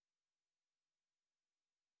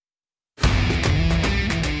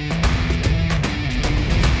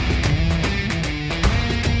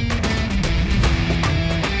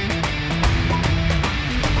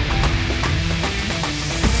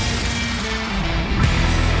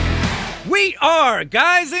We are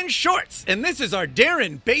Guys in Shorts, and this is our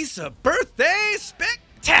Darren Besa birthday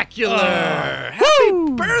spectacular. Happy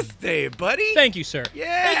birthday, buddy. Thank you, sir.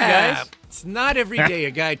 Yeah. Thank you, guys. It's not every day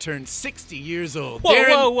a guy turns 60 years old. Whoa,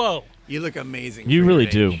 Darren, whoa. you look amazing. You for really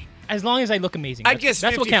your do. age. As long as I look amazing. I guess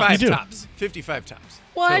that's what 55 counts. tops. 55 tops.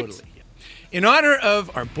 What? Totally. Yeah. In honor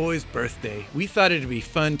of our boy's birthday, we thought it'd be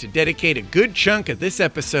fun to dedicate a good chunk of this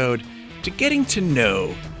episode to getting to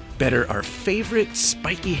know better our favorite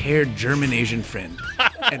spiky-haired German Asian friend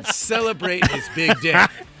and celebrate his big day.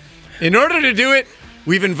 In order to do it,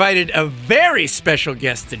 we've invited a very special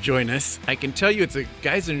guest to join us. I can tell you it's a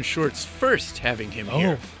Guys in Shorts first having him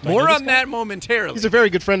here. do I More know this on guy? that momentarily. He's a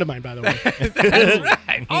very good friend of mine, by the way. That's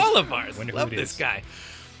right. All of ours. Wonder who Love it this is. guy.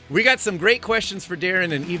 We got some great questions for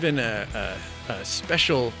Darren and even a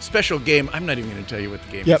special game. I'm not even going to tell you what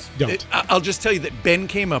the game Yep, is. don't. I'll just tell you that Ben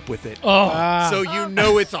came up with it. Oh, So you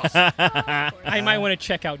know it's awesome. I might want to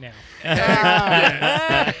check out now.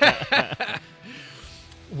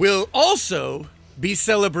 We'll also be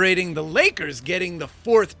celebrating the Lakers getting the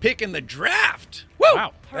 4th pick in the draft. Woo!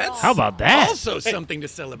 Wow. That's How about that? also something to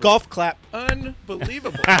celebrate. Golf clap.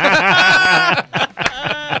 Unbelievable.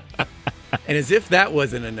 And as if that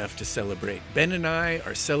wasn't enough to celebrate, Ben and I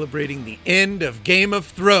are celebrating the end of Game of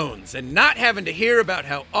Thrones and not having to hear about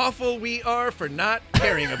how awful we are for not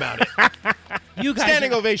caring about it. You guys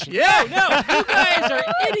Standing are, ovation. Yeah, No, you guys are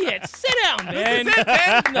idiots. Sit down, man. This is it,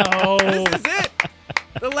 Ben. No. This is it.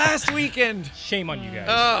 The last weekend. Shame on you guys.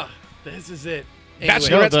 Oh, this is it. Anyway.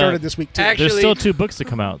 Bachelorette the- started this week, too. Actually- There's still 2 books to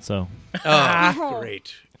come out, so. Oh,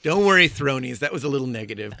 great. Don't worry, Thronies. That was a little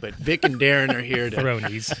negative, but Vic and Darren are here to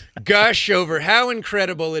Thronies. gush over how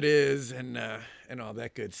incredible it is and all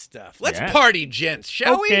that good stuff. Let's Yeah. party, gents,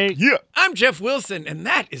 shall Okay. we? Yeah. I'm Jeff Wilson, and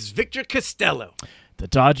that is Victor Costello. The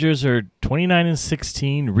Dodgers are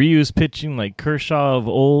 29-16. Ryu's pitching like Kershaw of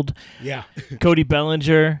old. Yeah. Cody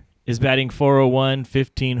Bellinger is batting .401,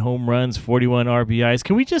 15 home runs, 41 RBIs.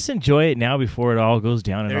 Can we just enjoy it now before it all goes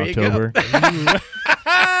down in There you go. October?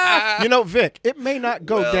 You know, Vic, it may not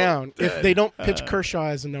go down if they don't pitch Kershaw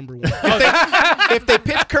as a number one. If they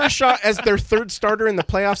pitch Kershaw as their 3rd starter in the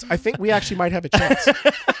playoffs, I think we actually might have a chance.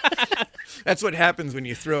 That's what happens when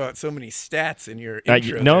you throw out so many stats in your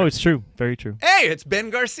intro. No, there. it's true. Very true. Hey, it's Ben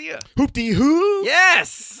Garcia. Hoop-dee-hoo.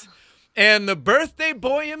 Yes. And the birthday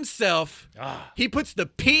boy himself, he puts the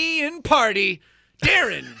P in party,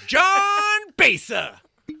 Darren John Besa.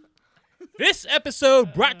 This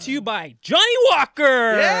episode brought to you by Johnny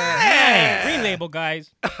Walker. Yeah. Green Label, guys.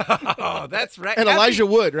 Oh, that's right. And Elijah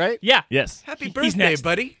Wood, right? Yeah. Yes. Happy He's birthday, next.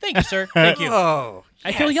 buddy. Thank you, sir. Thank you. Oh,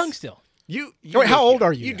 I feel yes. young still. You Wait, how look old young.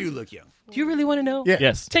 are you You now? do look young. Do you really want to know? Yeah.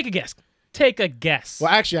 Yes. Take a guess. Take a guess. Well,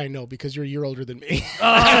 actually, I know because you're a year older than me.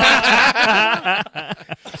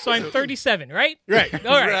 So I'm 37, right? Right.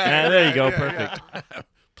 All right. Yeah, there you go. Perfect.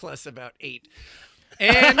 Plus about 8.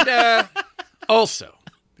 And also,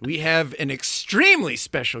 we have an extremely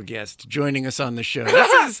special guest joining us on the show.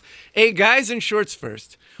 This is a Guys in Shorts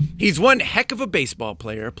first. He's one heck of a baseball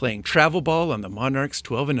player playing travel ball on the Monarchs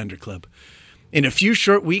 12 and Under Club. In a few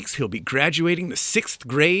short weeks, he'll be graduating the 6th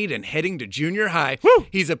grade and heading to junior high.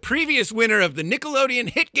 He's a previous winner of the Nickelodeon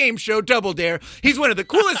hit game show Double Dare. He's one of the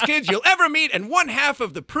coolest kids you'll ever meet and one half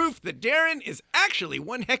of the proof that Darren is actually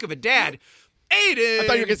one heck of a dad. Aiden I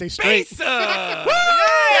thought you were gonna say straight. Besa!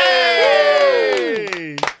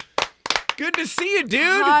 Yay! Good to see you, dude.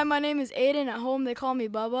 Hi, my name is Aiden. At home, they call me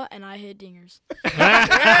Bubba, and I hit dingers.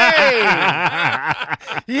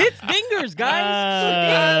 It's dingers, guys.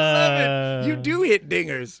 I love it. You do hit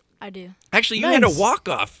dingers. I do. Actually, you had a Nice.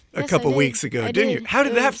 walk-off a Yes, couple I did. weeks ago, I didn't you? did. How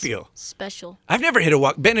did It that was feel? Special. I've never hit a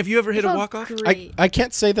walk. Ben, have you ever hit a Felt walk-off? Great. I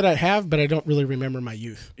can't say that I have, but I don't really remember my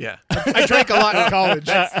youth. Yeah. I drank a lot in college.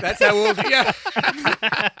 That's how old. Yeah.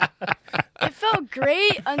 It felt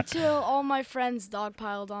great until all my friends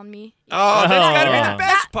dogpiled on me. Oh, that's got to be the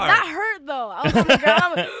best That part. hurt though. I was on the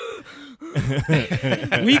ground.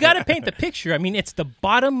 I'm like, We got to paint the picture. I mean, it's the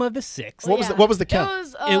bottom of the 6th. What was the- what was the count?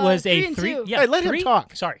 It was three a and 3. two. Yeah, Hey, let him 3?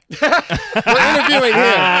 talk. Sorry. We're interviewing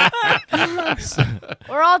him.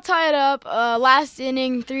 We're all tied up. Last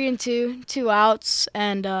inning, 3 and 2, 2 outs,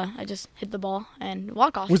 and I just hit the ball and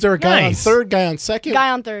walk off. Was there a guy Nice. on 3rd, guy on 2nd? Guy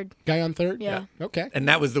on 3rd? Guy on 3rd? Yeah. Okay. And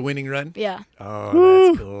that was the winning run? Yeah. Oh,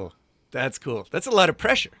 that's cool. That's cool. That's a lot of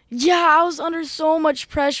pressure. Yeah, I was under so much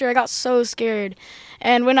pressure. I got so scared.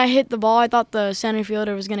 And when I hit the ball, I thought the center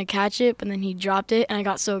fielder was going to catch it, but then he dropped it, and I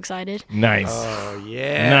got so excited. Nice. Oh,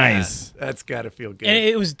 yeah. Nice. That's got to feel good. And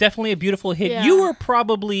it was definitely a beautiful hit. Yeah. You were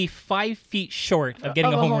probably 5 feet short of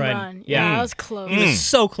getting Of a home run. Yeah, I was close. It was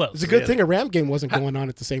so close. It's a good thing a Ram game wasn't going on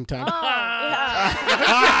at the same time. Oh, yeah.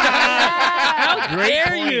 How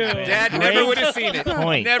dare you? Dad never would have seen it.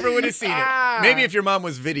 point. Never would have seen it. Maybe if your mom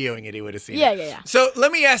was videoing it, he would have seen Yeah, it. yeah. So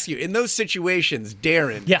let me ask you, in those situations,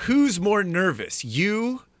 Darren, Yeah. who's more nervous,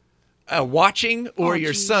 you watching or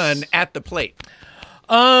your geez. son at the plate?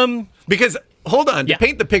 Um, Because, hold on, to Yeah.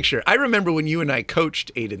 paint the picture, I remember when you and I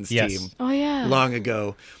coached Aiden's Yes. team Oh yeah. long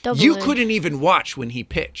ago. Double You A. couldn't even watch when he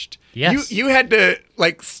pitched. Yes. You had to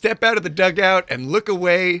like step out of the dugout and look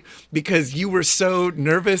away because you were so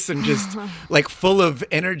nervous and just like full of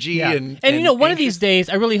energy yeah. and you know, one of anxious. these days,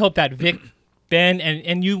 I really hope that Vic, Ben,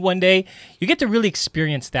 and you one day, you get to really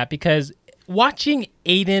experience that, because watching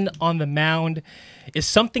Aiden on the mound is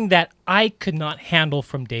something that I could not handle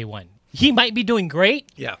from day one. He might be doing great.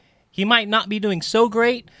 Yeah. He might not be doing so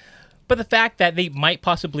great, but the fact that they might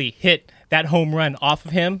possibly hit that home run off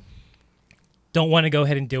of him, don't want to go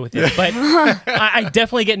ahead and deal with it. But I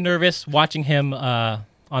definitely get nervous watching him on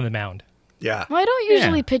the mound. Yeah. Well, I don't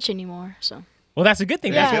usually pitch anymore, so. Well, that's a good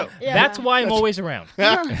thing. Yeah, yeah. That's why I'm always around.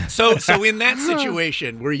 So in that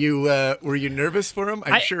situation, were you nervous for him?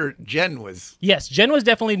 I'm sure Jen was. Yes, Jen was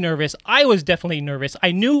definitely nervous. I was definitely nervous.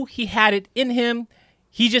 I knew he had it in him.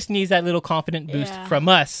 He just needs that little confident boost Yeah. from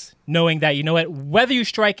us, knowing that, you know what, whether you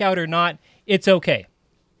strike out or not, it's okay.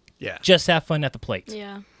 Yeah. Just have fun at the plate.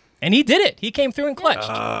 Yeah. And he did it. He came through and clutched.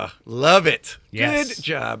 Love it. Yes. Good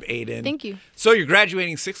job, Aiden. Thank you. So you're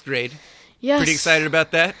graduating 6th grade. Yes. Pretty excited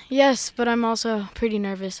about that? Yes, but I'm also pretty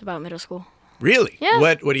nervous about middle school. Really? Yeah.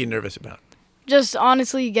 What are you nervous about? Just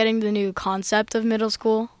honestly getting the new concept of middle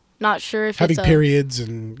school. Not sure if Having it's periods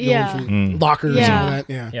and going Yeah. from lockers and Yeah. all that.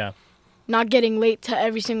 Yeah. Yeah. not getting late to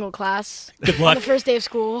every single class Good on luck. the first day of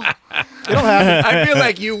school. It'll happen. I feel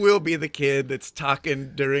like you will be the kid that's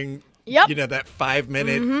talking during, Yep. that 5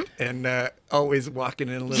 minute and always walking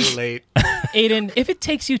in a little late. Aiden, if it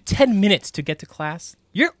takes you 10 minutes to get to class,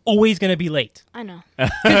 you're always going to be late. I know.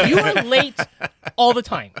 'Cause you are late all the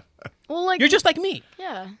time. Well, like You're just like me.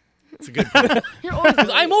 yeah, It's a good point. you're always. 'Cause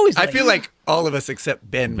I'm always I late. feel like all of us except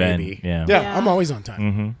Ben, maybe. Yeah. Yeah, Yeah. I'm always on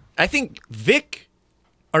time. I think Vic,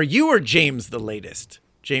 are you or James the latest?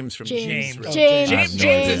 James from James. James. James. James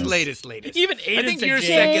James. is latest. Even I Aiden think said you're James.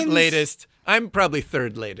 second latest. I'm probably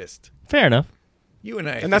third latest. Fair enough. You and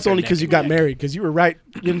I. And that's think, are only because neck you and got neck. married, because you were right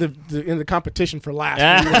in the competition for last.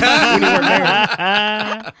 when you weren't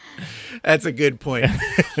married. That's a good point.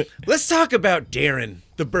 Let's talk about Darren,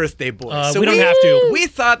 the birthday boy. We don't have to. We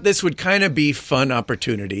thought this would kind of be fun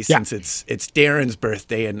opportunity Yeah. since it's Darren's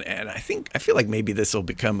birthday, and I feel like maybe this will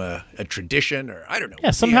become a tradition, or I don't know.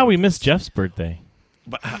 Yeah, somehow we missed Jeff's birthday.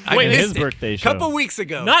 I Wait, missed his it. birthday show. Couple weeks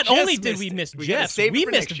ago. Not Just only did missed we it. miss gotta Jeff's, save it we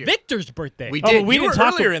for missed next year. Victor's birthday. We Oh, did. but we you didn't were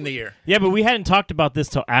talk earlier ab- in the year. Yeah, but we hadn't talked about this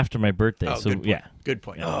till after my birthday. Oh, so good point. yeah, Good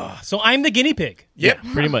point. So I'm the guinea pig. Yep.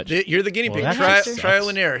 pretty much. You're the guinea pig. that Trial, sucks. trial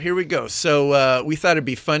and error. Here we go. So we thought it'd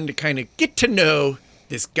be fun to kind of get to know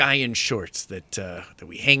this guy in shorts that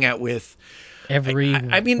we hang out with. Every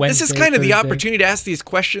I mean, this is Wednesday, kind of the Thursday. opportunity to ask these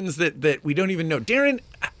questions that we don't even know. Darren,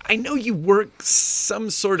 I know you work some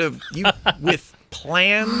sort of with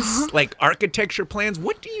plans, like architecture plans.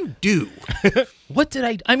 What do you do? What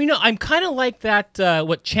did I mean, no, I'm kind of like that,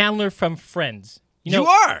 what Chandler from Friends. You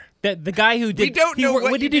are. The guy who did. don't know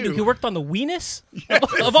what did you he do? do. He worked on the weenus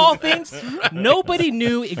of all things. Nobody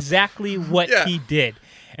knew exactly what Yeah. he did,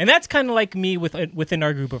 and that's kind of like me within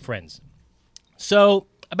our group of friends. So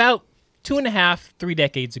about 2.5, 3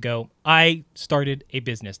 decades ago, I started a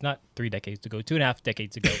business. Not 3 decades ago, 2.5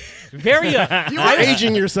 decades ago. Very young. You You're are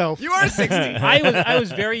aging yourself. You are 60. I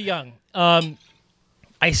was very young.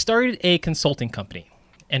 I started a consulting company,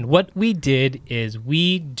 and what we did is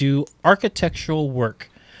we do architectural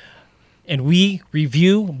work, and we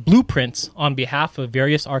review blueprints on behalf of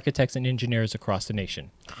various architects and engineers across the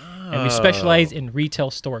nation. And we specialize in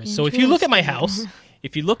retail stores. So if you look at my house,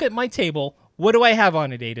 if you look at my table, what do I have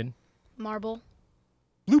on it, Aiden? Marble.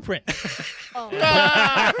 Blueprint.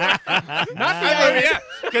 Yeah,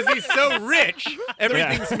 because he's so rich,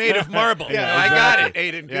 everything's made of marble. Yeah, I got it,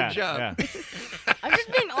 Aiden. Good Yeah, job. yeah. I'm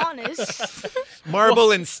just being honest.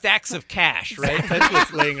 Marble and stacks of cash, right? That's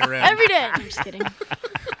what's laying around. Every day. I'm just kidding.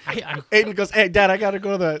 Aiden goes, "Hey, Dad, I got to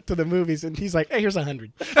go to the movies," and he's like, "Hey, here's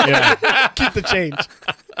 100. Yeah. Keep the change."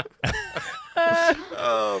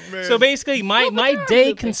 Oh man. So basically, my there are day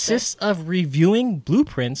blueprints consists of reviewing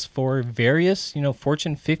blueprints for various,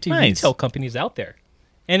 Fortune 50 Nice. retail companies out there.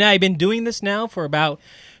 And I've been doing this now for about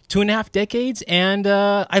 2.5 decades, and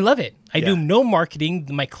I love it. I do Yeah. no marketing.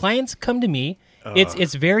 My clients come to me.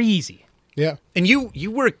 It's very easy. Yeah. And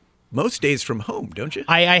you work most days from home, don't you?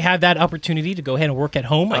 I have that opportunity to go ahead and work at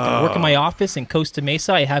home. I can work in my office in Costa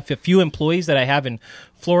Mesa. I have a few employees that I have in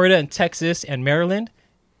Florida and Texas and Maryland.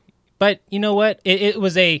 But you know what? It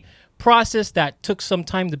was a process that took some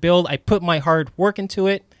time to build. I put my hard work into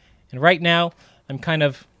it, and right now I'm kind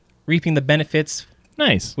of reaping the benefits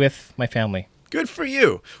Nice. with my family. Good for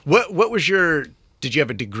you. What was your? Did you have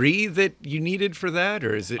a degree that you needed for that,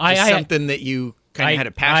 or is it just I- something that you kind of had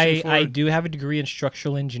a passion for? I do have a degree in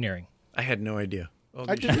structural engineering. I had no idea. Oh,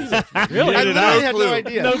 I didn't either. Really? I did literally had clue. no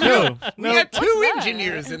idea. No clue. we had two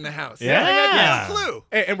engineers in the house. Yeah. I had no clue.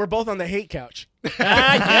 And we're both on the hate couch.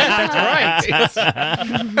 Yes, that's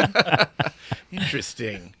right.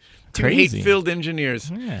 Interesting. Two Crazy. hate-filled engineers.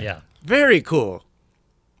 Yeah. Very cool.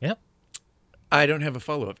 Yep. I don't have a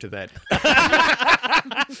follow-up to that.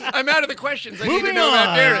 I'm out of the questions. I need to Moving know about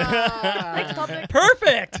on. Darren. Next topic.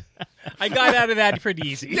 Perfect. I got out of that pretty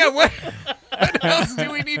easy. Yeah, what else do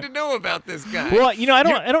we need to know about this guy? Well,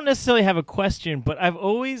 I don't necessarily have a question, but I've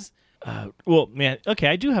always I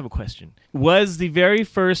do have a question. Was the very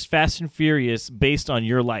first Fast and Furious based on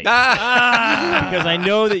your life? Because I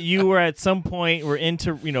know that you were at some point were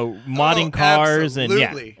into, modding cars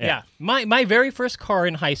absolutely. and Yeah. My very first car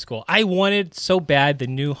in high school, I wanted so bad the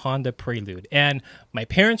new Honda Prelude. And my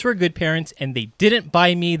parents were good parents, and they didn't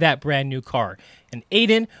buy me that brand new car. And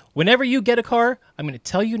Aiden, whenever you get a car, I'm going to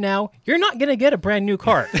tell you now, you're not going to get a brand new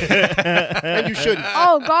car. And you shouldn't.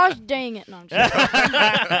 Oh gosh, dang it! No, I'm just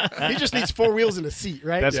kidding. He just needs 4 wheels and a seat,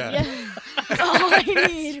 right? That's Yeah. Yeah, that's all I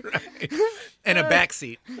need. And a back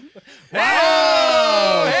seat. Oh,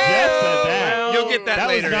 Jeff said that. You'll get that, That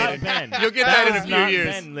later. was not Aiden. Ben. You'll get that in a was few not years.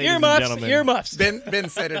 Ben, ladies and Earmuffs, gentlemen. earmuffs. Ben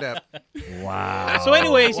set it up. Wow. So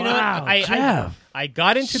anyways, Wow, I Jeff.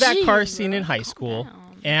 got into that car Jeez, scene in bro. high school, Calm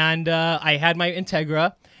down. and I had my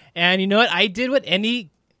Integra. And you know what? I did what any,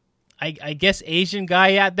 I guess, Asian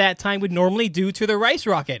guy at that time would normally do to the rice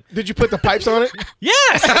rocket. Did you put the pipes on it?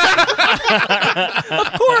 Yes!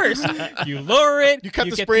 Of course! You lower it, You cut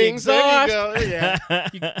the get springs. the There exhaust, you go.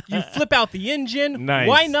 Yeah. you flip out the engine. Nice.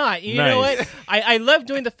 Why not? You know Nice. what? I love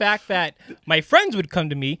doing the fact that my friends would come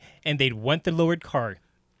to me and they'd want the lowered car.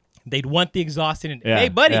 They'd want the exhaust in it. Yeah, Hey,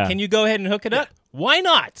 buddy, yeah. can you go ahead and hook it up? Why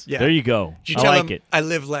not? Yeah. There you go. Did you I tell like him it. I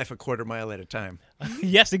live life a quarter mile at a time?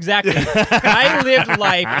 Yes, exactly. I lived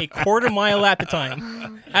life a quarter mile at a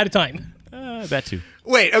time. That too.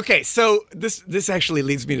 Wait, okay. So this actually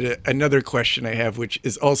leads me to another question I have, which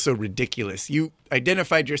is also ridiculous. You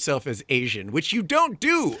identified yourself as Asian, which you don't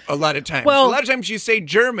do a lot of times. Well- a lot of times you say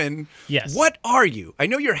German. Yes. What are you? I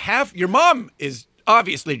know you're half. Your mom is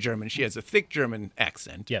obviously German. She has a thick German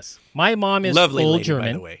accent. Yes. My mom is Lovely full lady, German.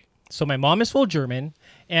 by the way. So my mom is full German,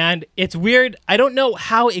 and it's weird. I don't know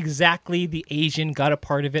how exactly the Asian got a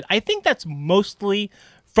part of it. I think that's mostly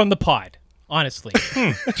from the pod, honestly.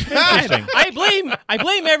 Interesting. I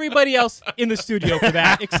blame everybody else in the studio for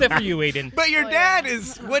that, except for you, Aiden. But your dad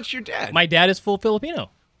is. What's your dad? My dad is full Filipino.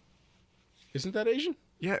 Isn't that Asian?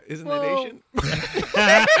 Yeah, isn't Well- that Asian?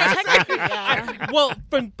 Technically, yeah. Well,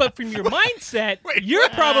 but from your mindset, you're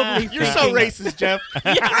probably You're so thinking- racist, Jeff.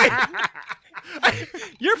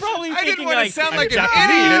 You're probably I thinking didn't want to like, sound like an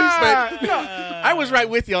Ah, idiot, but no, I was right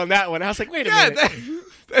with you on that one. I was like, wait a yeah, minute.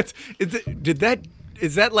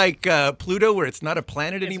 is that like Pluto, where it's not a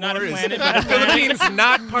planet It's anymore? not a Is planet, the but a planet. Philippines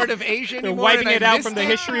not part of Asia they're anymore? wiping and it I out missed from the it?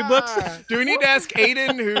 history books. Do we need to ask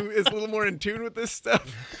Aiden, who is a little more in tune with this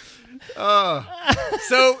stuff?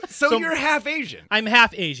 So you're half Asian. I'm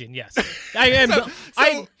half Asian, yes. I am.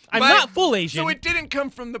 I'm not full Asian. So it didn't come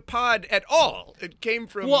from the pod at all. It came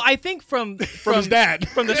from. Well, I think from his dad.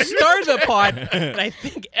 from the start of the pod, and I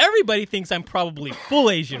think everybody thinks I'm probably full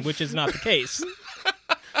Asian, which is not the case.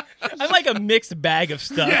 I'm like a mixed bag of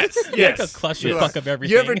stuff. Yes, Like yes. a clusterfuck of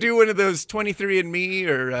everything. You ever do one of those 23andMe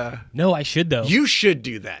or? No, I should though. You should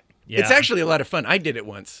do that. Yeah. It's actually a lot of fun. I did it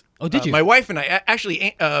once. Oh, did you? My wife and I,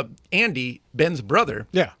 actually, Andy, Ben's brother,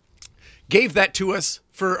 Yeah. gave that to us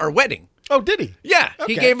for our wedding. Oh, did he? Yeah,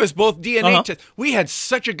 he Okay. gave us both DNA Uh-huh. tests. We had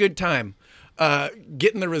such a good time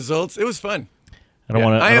getting the results. It was fun. I don't Yeah,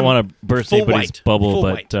 want to. I I don't am want to burst full anybody's white. bubble, Full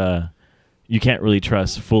but you can't really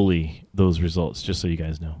trust fully those results. Just so you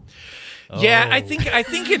guys know. Yeah, I think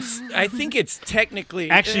it's technically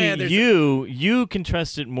Actually, there's- you can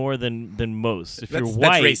trust it more than most. If that's, you're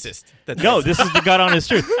white, that's racist. That's No, racist. this is the God honest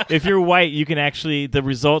truth. If you're white, you can actually the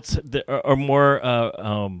results are more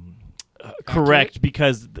correct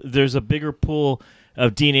because there's a bigger pool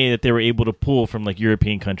of DNA that they were able to pull from like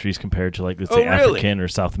European countries compared to like let's say Oh, really? African or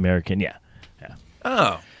South American. Yeah.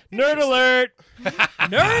 Oh, Nerd alert!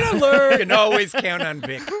 Nerd alert! you can always count on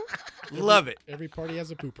Vic. Love it. Every party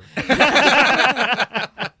has a pooper.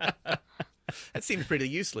 That seems pretty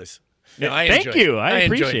useless. No, I Thank enjoy you. it. I enjoy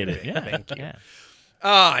appreciate it. Yeah. Thank you. Yeah.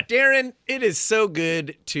 Darren, it is so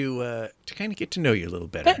good to kind of get to know you a little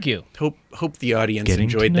better. Thank you. Hope the audience Getting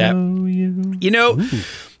enjoyed to that. know you. You know,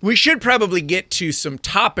 we should probably get to some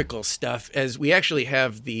topical stuff as we actually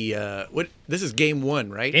have the this is game 1,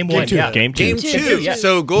 right? Game 1, two. yeah. Game two. Game Two. 2. Yeah.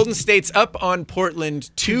 So Golden State's up on Portland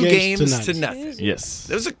 2 games games to to none. nothing. Yes.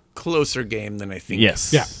 That was a closer game than I think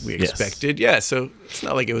Yes. Yeah. we Yes. expected. Yeah, so it's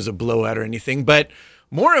not like it was a blowout or anything, but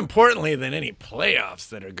more importantly than any playoffs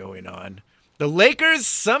that are going on, the Lakers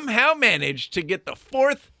somehow managed to get the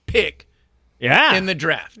 4th pick Yeah. in the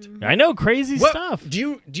draft. I know, crazy What- stuff.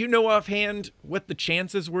 Do you know offhand what the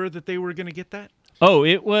chances were that they were going to get that? Oh,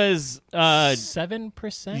 it was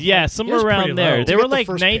 7%? yeah, It somewhere was pretty around there. low. They To were get the like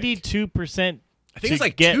first pick. 92%. I think it was to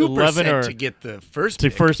like get 11 2% or to get the first to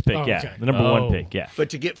pick. first pick. Oh, Yeah, okay. the number 1 Oh. pick. Yeah. But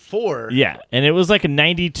to get 4, Yeah, and it was like a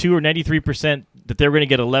 92 or 93% that they were going to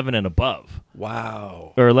get 11 and above,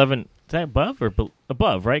 wow. or 11. Is that above or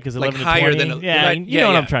above? Right? Because 11 Like to higher 20. than yeah, right, you yeah, know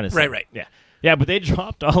what yeah. I'm trying to say. Right, right. Yeah, yeah. But they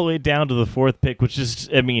dropped all the way down to the 4th pick, which is,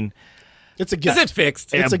 I mean, It's a Is gift. it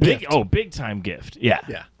fixed? It's a a big, gift. big time gift. Yeah,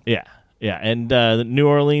 Yeah. yeah, yeah. And the New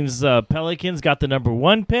Orleans Pelicans got the number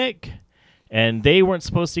 1 pick. And they weren't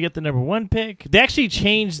supposed to get the number 1 pick. They actually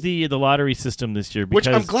changed the lottery system this year. Which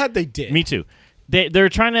Because, I'm glad they did. Me too. They're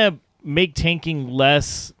trying to make tanking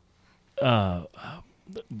less. The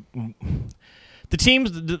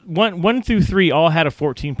teams 1 through 3 all had a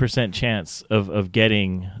 14% chance of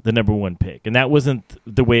getting the number 1 pick, and that wasn't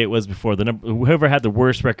the way it was before. Whoever had the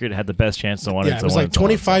worst record had the best chance. So on Yeah, and it so was on like and so on.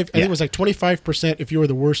 25. I think Yeah. it was like 25% if you were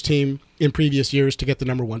the worst team in previous years to get the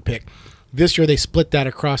number 1 pick. This year they split that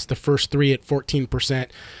across the first 3 at 14%,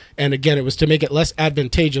 and again it was to make it less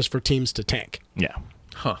advantageous for teams to tank. Yeah.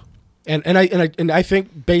 Huh. And I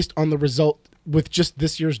think based on the result with just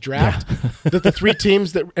this year's draft, that the 3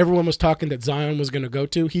 teams that everyone was talking that Zion was going to go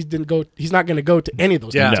to, he's not going to go to any of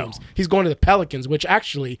those Yeah. teams. He's going to the Pelicans, which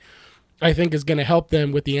actually I think is going to help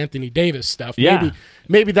them with the Anthony Davis stuff. Yeah.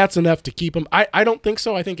 Maybe that's enough to keep him. I don't think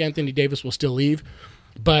so. I think Anthony Davis will still leave,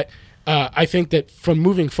 but I think that from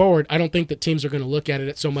moving forward, I don't think that teams are going to look at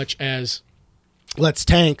it so much as let's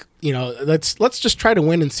tank. You know, let's just try to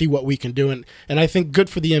win and see what we can do. And I think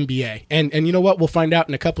good for the NBA. And you know what? We'll find out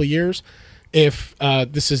in a couple of years if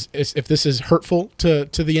this is hurtful to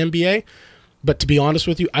the NBA. But to be honest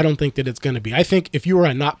with you, I don't think that it's going to be. I think if you are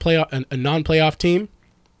a non-playoff team,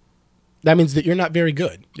 that means that you're not very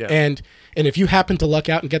good. Yeah. And if you happen to luck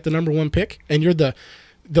out and get the number 1 pick, and you're the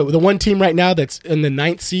one team right now that's in the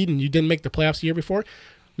 9th seed and you didn't make the playoffs the year before,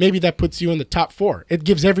 maybe that puts you in the top 4. It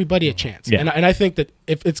gives everybody a chance. Yeah. And I think that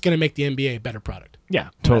if it's going to make the NBA a better product. Yeah.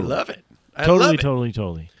 I Totally. love it. I Totally. love it.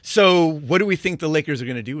 Totally. So, what do we think the Lakers are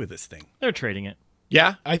going to do with this thing? They're trading it.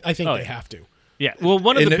 Yeah? I think Oh, they yeah. have to. Yeah. Well,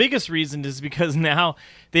 one of And the it- biggest reasons is because now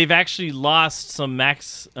they've actually lost some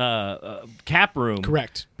max cap room.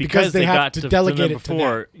 Correct. Because they have got to to delegate number it to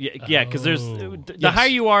 4. Yeah, because there's the Yes. higher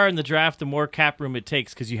you are in the draft, the more cap room it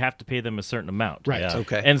takes because you have to pay them a certain amount. Right. Yeah.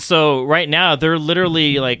 Okay. And so right now they're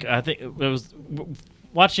literally like, I think it was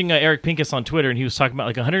watching Eric Pincus on Twitter, and he was talking about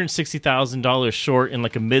like $160,000 short in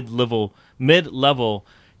like a mid-level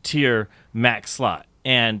tier max slot.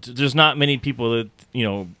 And there's not many people that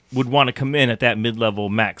would want to come in at that mid-level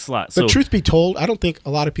max slot. But truth be told, I don't think a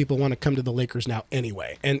lot of people want to come to the Lakers now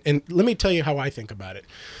anyway. And let me tell you how I think about it.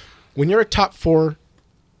 When you're a top 4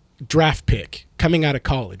 draft pick coming out of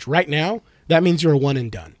college, right now, that means you're a one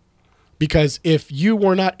and done. Because if you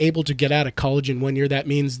were not able to get out of college in 1 year, that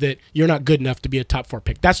means that you're not good enough to be a top 4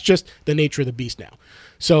 pick. That's just the nature of the beast now.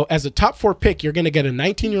 So as a top 4 pick, you're going to get a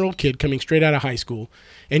 19-year-old kid coming straight out of high school,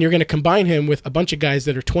 and you're going to combine him with a bunch of guys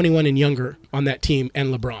that are 21 and younger on that team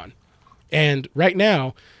and LeBron. And right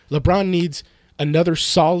now, LeBron needs another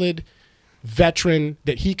solid veteran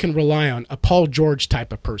that he can rely on, a Paul George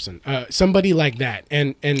type of person, somebody like that.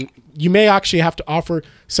 And you may actually have to offer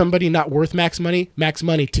somebody not worth max money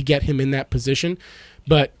to get him in that position.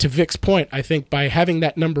 But to Vic's point, I think by having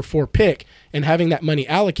that number 4 pick and having that money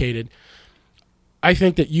allocated, I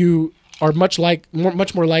think that you are much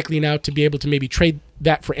more likely now to be able to maybe trade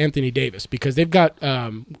that for Anthony Davis, because they've got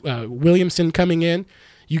Williamson coming in.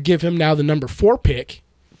 You give him now the number 4 pick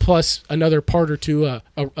plus another part or two,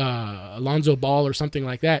 Alonzo Ball or something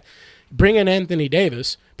like that. Bring in Anthony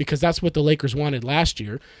Davis, because that's what the Lakers wanted last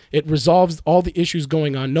year. It resolves all the issues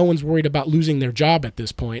going on. No one's worried about losing their job at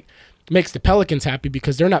this point. Makes the Pelicans happy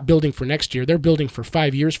because they're not building for next year. They're building for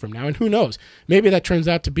 5 years from now. And who knows? Maybe that turns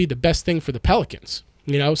out to be the best thing for the Pelicans.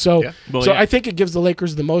 So Yeah. Well, so yeah. I think it gives the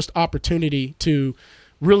Lakers the most opportunity to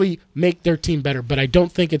really make their team better. But I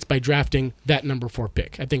don't think it's by drafting that number 4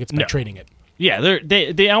 pick. I think it's by No. trading it. Yeah,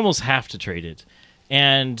 they almost have to trade it,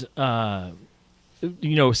 and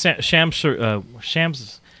Shams.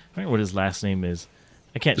 I don't know what his last name is.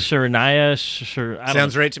 I can't. Sharanaya. I don't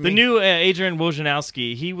Sounds know. right to me. The new Adrian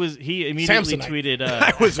Wojnarowski. He immediately Samsonite. tweeted.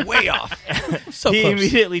 I was way off. So He close.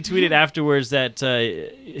 immediately tweeted afterwards that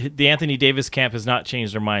the Anthony Davis camp has not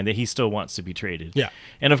changed their mind, that he still wants to be traded. Yeah.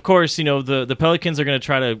 And of course, the Pelicans are going to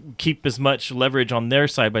try to keep as much leverage on their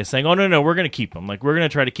side by saying, oh, no, we're going to keep him. Like, we're going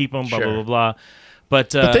to try to keep him, blah, Sure. blah, blah, blah. But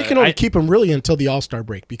they can only keep him really until the All-Star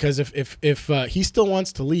break, because if he still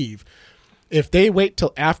wants to leave, if they wait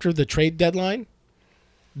till after the trade deadline,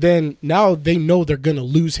 then now they know they're going to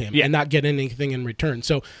lose him Yeah. and not get anything in return.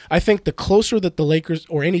 So I think the closer that the Lakers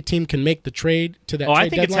or any team can make the trade to that trade I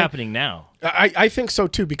think deadline, it's happening now. I think so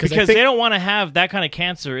too, because I Because think, they don't want to have that kind of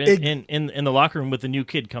cancer in the locker room with the new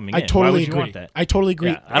kid coming in. I totally Why would you agree. want that? I totally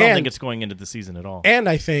agree. Yeah, I don't think And- it's going into the season at all. And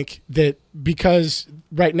I think that because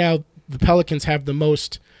right now the Pelicans have the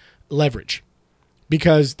most leverage,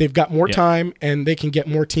 because they've got more Yeah. time and they can get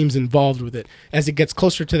more teams involved with it. As it gets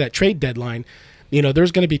closer to that trade deadline,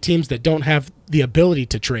 there's going to be teams that don't have the ability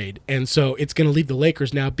to trade. And so it's going to leave the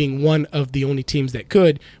Lakers now being one of the only teams that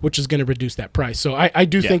could, which is going to reduce that price. So I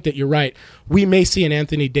do think that you're right. We may see an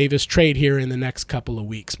Anthony Davis trade here in the next couple of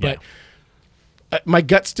weeks. But my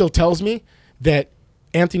gut still tells me that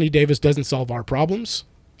Anthony Davis doesn't solve our problems.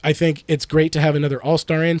 I think it's great to have another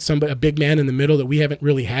all-star in, a big man in the middle that we haven't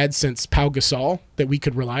really had since Pau Gasol that we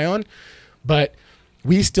could rely on. But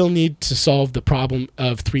we still need to solve the problem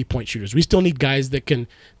of three-point shooters. We still need guys that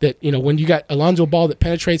when you got Alonzo Ball that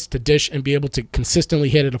penetrates to dish and be able to consistently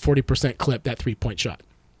hit at a 40% clip, that three-point shot.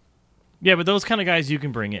 Yeah, but those kind of guys you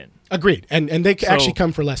can bring in. Agreed. And they So- actually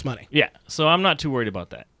come for less money. Yeah, so I'm not too worried about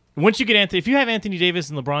that. Once you get if you have Anthony Davis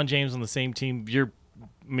and LeBron James on the same team, you're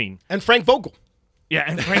mean. And Frank Vogel. Yeah,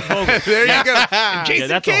 and Frank Vogel. There you go. And Jason Yeah,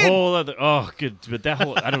 that's Kidd. a whole other. Oh, good, but that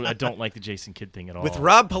whole I don't like the Jason Kidd thing at all. With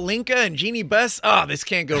Rob Pelinka and Jeannie Buss, this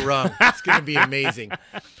can't go wrong. It's going to be amazing.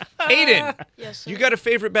 Aiden, Yes, sir. you got a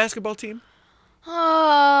favorite basketball team?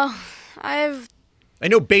 I've. I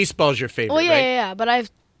know baseball's your favorite, Well, yeah, right? yeah, but I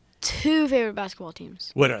have two favorite basketball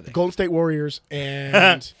teams. What are they? Golden State Warriors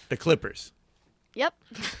and The Clippers. Yep.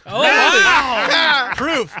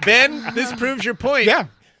 Proof, Ben. This proves your point. yeah,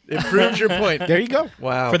 It proves your point. there you go.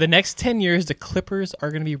 Wow. For the next 10 years, the Clippers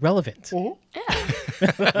are going to be relevant.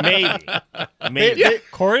 maybe.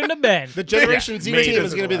 According to Ben. The Generation Z maybe team is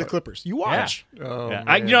doesn't going to be allow the it. Clippers. You watch. Yeah.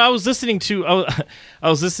 I was listening to I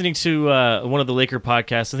was listening to one of the Laker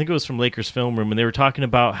podcasts. I think it was from Lakers Film Room, and they were talking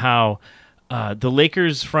about how the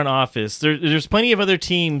Lakers front office. There's plenty of other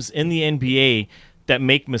teams in the NBA that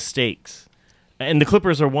make mistakes, and the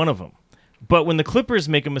Clippers are one of them. But when the Clippers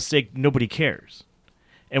make a mistake, nobody cares.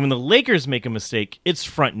 And when the Lakers make a mistake, it's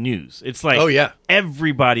front news. It's like Oh, yeah.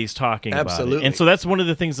 everybody's talking about Absolutely. it. And so that's one of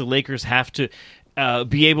the things the Lakers have to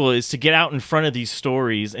be able is to get out in front of these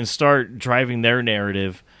stories and start driving their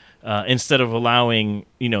narrative instead of allowing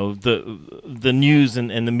the news and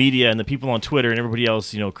the media and the people on Twitter and everybody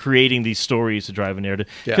else creating these stories to drive a narrative.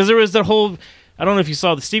 Yeah. Because there was that whole I don't know if you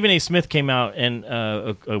saw the Stephen A. Smith came out and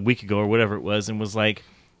a week ago or whatever it was and was like,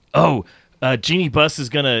 Jeannie Buss is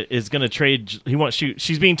gonna trade.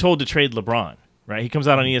 She's being told to trade LeBron. Right? He comes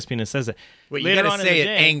out on ESPN and says that. Wait, you Later got on to in say the it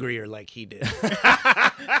day- angrier like he did.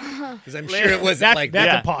 Because I'm sure it wasn't like That's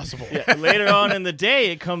that. Yeah. impossible. Yeah, later on in the day,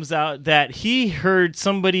 it comes out that he heard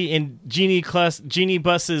somebody in Jeannie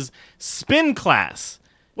Buss's spin class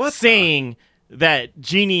saying that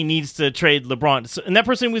Jeannie needs to trade LeBron, and that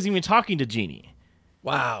person wasn't even talking to Jeannie.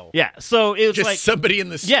 Wow. Yeah, so it was Just like somebody in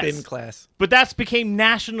the spin Yes. class. But that's became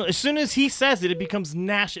national. As soon as he says it, it becomes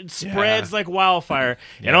national. It spreads like wildfire.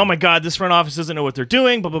 And oh my God, this front office doesn't know what they're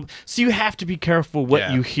doing. Blah, blah, blah. So you have to be careful what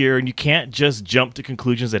Yeah. you hear, and you can't just jump to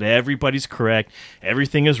conclusions that everybody's correct,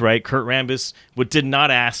 everything is right. Kurt Rambis did not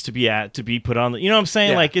ask to be put on. You know what I'm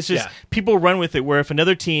saying? Yeah. Like it's just people run with it. Where if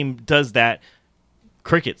another team does that,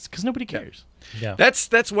 crickets, because nobody cares. Yeah.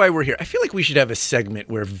 That's why we're here. I feel like we should have a segment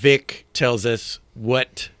where Vic tells us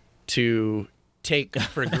what to take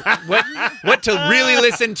for what to really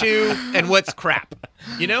listen to and what's crap.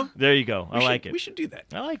 You know? There you go. I like it. We should do that.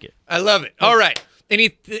 I like it. I love it. All right.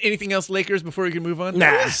 Anything else, Lakers, before we can move on?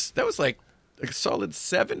 Nah. That was like a solid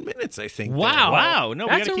 7 minutes, I think. Wow. No,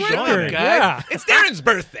 That's we a gotta keep record. going, guys. Yeah. It's Darren's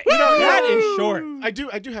birthday. That is short. I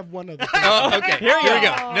do have one other thing. Oh, okay. Here we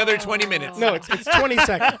go. Another 20 minutes. No, it's 20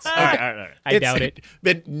 seconds. All right. I doubt it.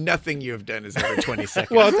 But nothing you have done is ever 20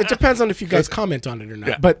 seconds. Well, it depends on if you guys comment on it or not.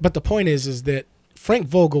 Yeah. But the point is that Frank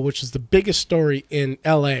Vogel, which is the biggest story in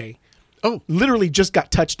LA, literally just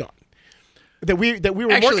got touched on. That we were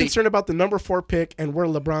more Actually- concerned about the number 4 pick and where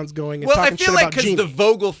LeBron's going and Well, I talking feel shit like about because Genie. the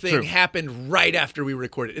Vogel thing True. happened right after we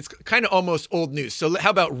recorded. It's kind of almost old news. So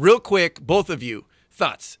how about real quick, both of you,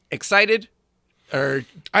 thoughts? Excited or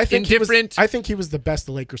I think indifferent? I think he was the best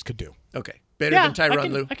the Lakers could do. Okay, better Yeah, than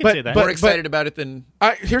Tyronn Lue. I can But- say that. More but- excited about it than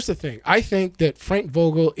Here's the thing. I think that Frank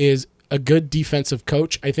Vogel is a good defensive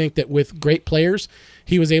coach. I think that with great players,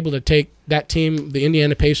 he was able to take that team, the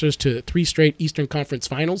Indiana Pacers, to 3 straight Eastern Conference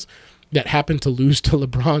Finals that happened to lose to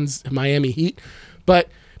LeBron's Miami Heat. But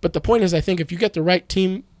the point is, I think if you get the right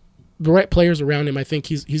team, the right players around him, I think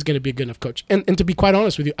he's going to be a good enough coach. And to be quite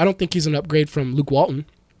honest with you, I don't think he's an upgrade from Luke Walton.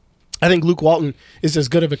 I think Luke Walton is as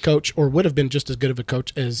good of a coach, or would have been just as good of a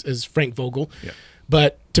coach as Frank Vogel. Yeah.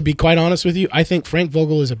 But to be quite honest with you, I think Frank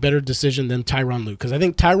Vogel is a better decision than Tyronn Lue, because I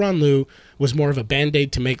think Tyronn Lue was more of a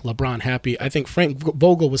Band-Aid to make LeBron happy. I think Frank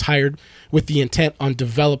Vogel was hired with the intent on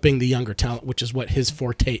developing the younger talent, which is what his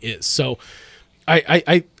forte is. So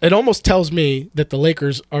it almost tells me that the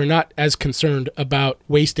Lakers are not as concerned about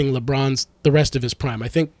wasting the rest of his prime. I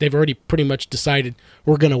think they've already pretty much decided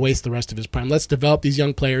we're going to waste the rest of his prime. Let's develop these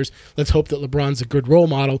young players. Let's hope that LeBron's a good role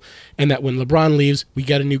model, and that when LeBron leaves, we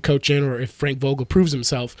get a new coach in, or if Frank Vogel proves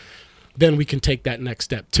himself, then we can take that next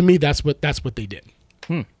step. To me, that's what they did.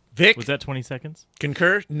 Vic. Was that 20 seconds?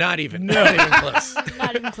 Concur? Not even. Not even close.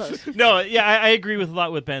 Not even close. No, yeah, I agree with a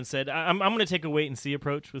lot what Ben said. I'm going to take a wait and see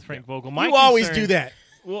approach with Frank Vogel. You always do that.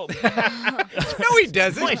 Well, No, he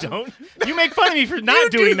doesn't. no, I don't. You make fun of me for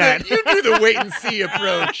not doing that. You do the wait and see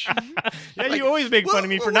approach. Yeah, you always make fun of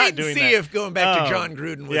me for we'll not wait and doing see that. if going back to Oh, John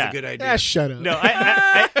Gruden was yeah. a good idea. Yeah, shut up. No,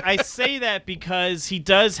 I say that because he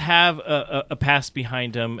does have a past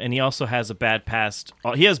behind him, and he also has a bad past.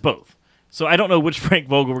 He has both. So I don't know which Frank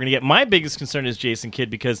Vogel we're going to get. My biggest concern is Jason Kidd,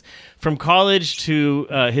 because from college to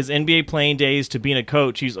his NBA playing days to being a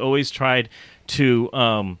coach, he's always tried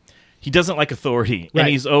to he doesn't like authority. Right. And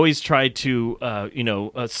he's always tried to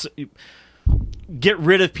get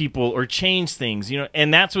rid of people or change things,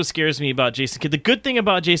 and that's what scares me about Jason Kidd. The good thing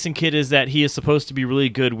about Jason Kidd is that he is supposed to be really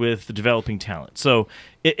good with developing talent. So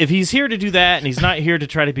if he's here to do that, and he's not here to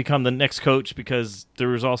try to become the next coach, because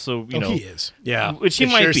there is also, he is. Yeah, which he it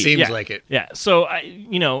might sure be. seems Yeah. like it. Yeah. So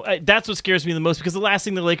that's what scares me the most, because the last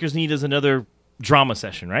thing the Lakers need is another drama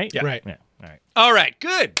session, right? Yeah. Right. Yeah. All right. All right,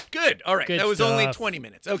 good. All right, Good that was only stuff. 20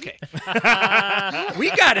 minutes. Okay. We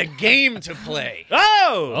got a game to play.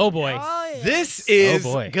 Oh, boy. This is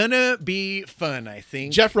boy. gonna be fun, I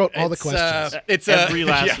think. Jeff wrote all the It's, questions. It's Every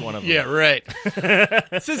last yeah, one of them. Yeah, right.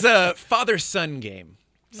 This is a father-son game.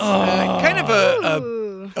 Kind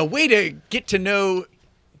of a way to get to know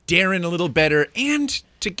Darren a little better, and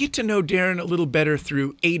to get to know Darren a little better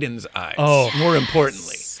through Aiden's eyes. Oh. More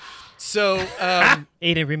importantly. So,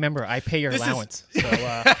 Aiden, remember, I pay your This is- allowance. So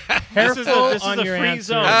this is careful a on your free answers.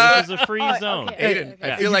 zone. This is a free zone. okay. Aiden, I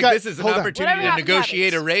okay. feel You like got- this is an hold on. opportunity Whatever to happens,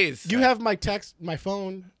 negotiate a happens. raise. You have my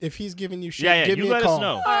phone. If he's giving you shit, Yeah, give you me let a call. us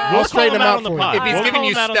know. right. We'll We'll straighten call him out on the for you. pod. If he's We'll giving call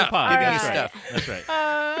you him out on stuff, the pod. giving you That's stuff. right.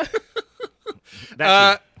 That's right.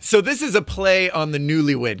 That's So this is a play on the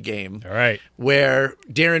Newlywed Game. All right. Where,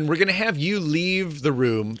 Darren, we're going to have you leave the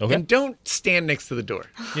room, Okay. and don't stand next to the door.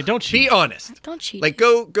 yeah, don't Be cheat. honest. Don't cheat. Like,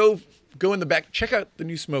 go in the back. Check out the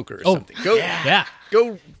new smoker or something. Go, Yeah.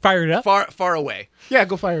 go Fire it up. far away. Yeah,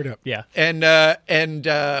 go fire it up. Yeah. And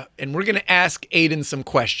we're going to ask Aiden some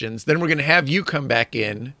questions. Then we're going to have you come back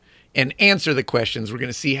in and answer the questions. We're going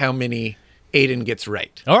to see how many Aiden gets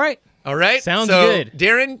right. All right. All right? Sounds so, good.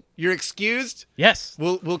 Darren, you're excused. Yes.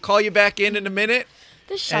 We'll call you back in a minute.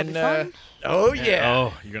 This shall be And fun. oh yeah.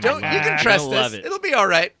 Oh, you're gonna Don't be you mad. can trust You'll us. love it. It'll be all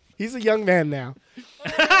right. He's a young man now.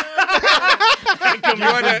 Come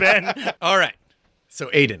on, Ben. All right. So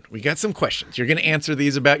Aiden, we got some questions. You're going to answer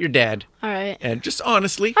these about your dad, All right. and just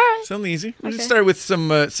honestly, All right. something easy. We'll just Okay. start with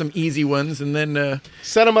some easy ones, and then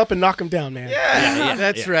Set him up and knock him down, man.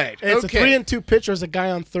 that's right. It's okay. a 3-2 pitch. There's a guy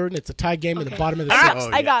on third, and it's a tie game in the Okay. bottom of the I sixth.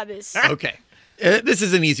 got, I got this. Okay. This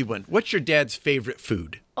is an easy one. What's your dad's favorite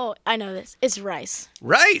food? Oh, I know this. It's rice.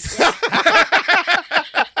 Rice.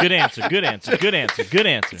 Good answer. Good answer. Good answer. Good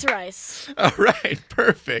answer. It's rice. All right.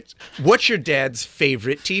 Perfect. What's your dad's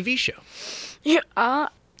favorite TV show? Yeah,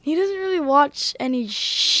 he doesn't really watch any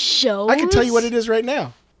shows. I can tell you what it is right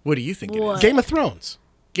now. What do you think it What? is? Game of Thrones.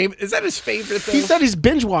 Is that his favorite though? He said he's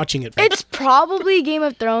binge watching it. It's probably Game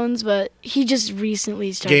of Thrones, but he just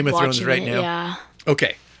recently started Game of Thrones watching right it. now? Yeah.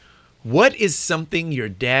 Okay. What is something your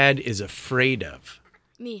dad is afraid of?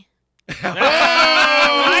 Me. I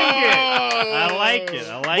like it.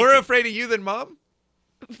 I like More it. afraid of you than mom?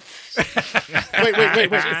 Wait.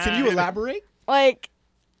 Can you elaborate? Like,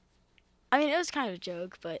 I mean, it was kind of a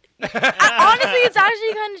joke, but honestly, it's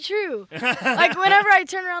actually kind of true. Like, whenever I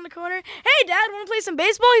turn around the corner, hey, Dad, want to play some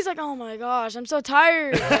baseball? He's like, oh my gosh, I'm so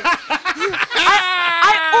tired. Like,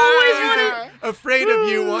 I always wanted. Afraid of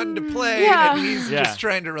you wanting to play, Yeah. and he's Yeah. just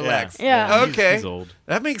trying to relax. Yeah. Okay. He's old.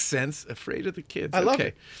 That makes sense. Afraid of the kids. I love okay.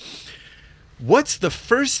 it. What's the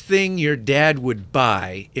first thing your dad would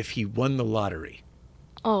buy if he won the lottery?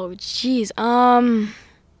 Oh, jeez.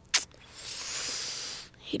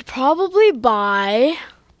 He'd probably buy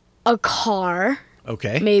a car,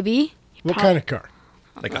 Okay. maybe. What kind of car?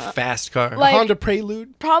 Like a fast car? Like- Honda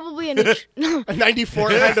Prelude? Probably a new, A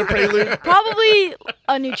 94 Honda Prelude? What probably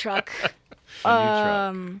a new truck.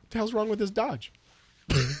 the hell's wrong with this Dodge?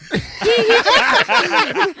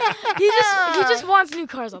 He just wants new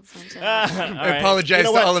cars all the time. So. I apologize You know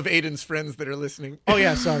to what? all of Aiden's friends that are listening. Oh,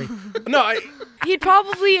 yeah, sorry. No, He'd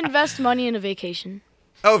probably invest money in a vacation.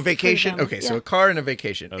 Oh, vacation? family, Okay, so yeah. a car and a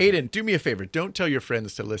vacation. Aiden, do me a favor. Don't tell your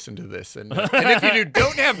friends to listen to this. And if you do,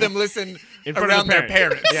 don't have them listen In front around of the their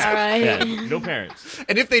parents. All right. Yeah, no parents.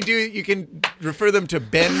 And if they do, you can refer them to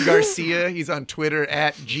Ben Garcia. He's on Twitter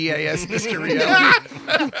at GIS Mr.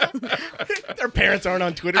 Reality. their parents aren't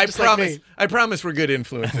on Twitter. I just promise. Like me. I promise we're good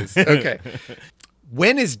influences. Okay.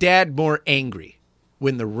 When is Dad more angry?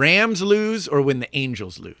 When the Rams lose or when the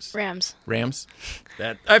Angels lose? Rams. Rams.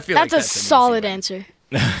 That I feel That's like a that's an easy solid one. answer.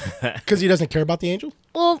 Because he doesn't care about the Angels?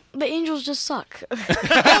 Well, the Angels just suck.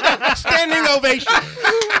 Standing ovation.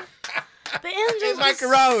 The Angels. Mike just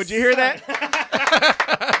Rowe, did you hear that?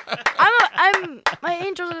 My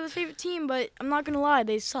Angels are the favorite team, but I'm not gonna lie,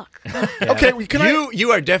 they suck. Okay, well, can I...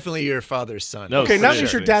 You are definitely your father's son. No, Okay, now that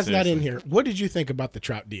seriously, your dad's not in seriously. here, what did you think about the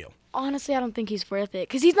Trout deal? Honestly, I don't think he's worth it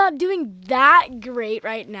because he's not doing that great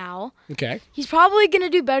right now. Okay. He's probably gonna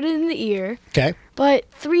do better than the year, Okay. but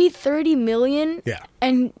 $330 million. Yeah.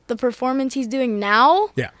 And the performance he's doing now.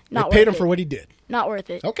 Yeah. Not They paid him worth for it. what he did. Not worth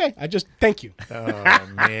it. Okay. Thank you. Oh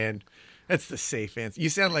man, that's the safe answer. You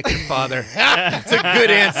sound like your father. It's a good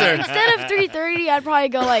answer. Instead of 330, I'd probably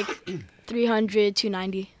go like 300,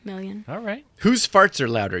 290 million. All right. Whose farts are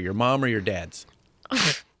louder, your mom or your dad's?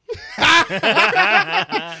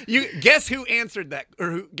 You guess who answered that,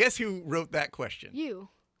 or guess who wrote that question? You.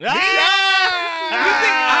 You think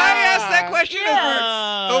I asked that question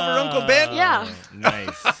over Uncle Ben? Yeah.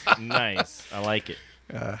 Nice. I like it.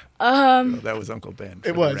 Oh, that was Uncle Ben. for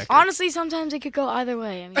It the was. record. Honestly, sometimes it could go either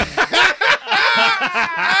way. I mean,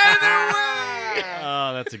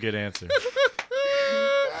 Oh, that's a good answer.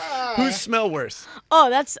 Whose smell worse?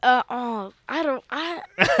 that's I don't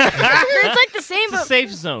it's like the same, It's a but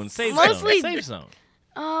safe zone. Safe Mostly- zone. Safe zone.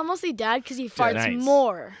 mostly Dad because he farts nice.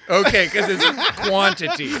 more. Okay, because it's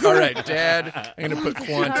quantity. All right, Dad, I'm going to put This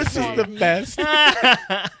quantity. is the best.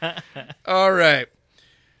 All right.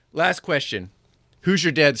 Last question. Who's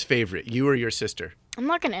your dad's favorite, you or your sister? I'm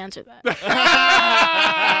not gonna answer that.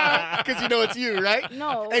 Because you know it's you, right?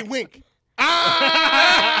 No. Hey, wink.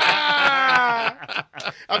 Ah!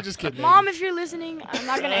 I'm just kidding. Mom, if you're listening, I'm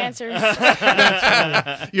not gonna answer.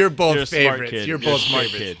 You're both You're a smart favorites. kid. You're You're a both smart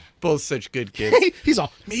favorites. kid. Both such good kids. He's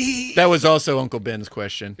all, me. That was also Uncle Ben's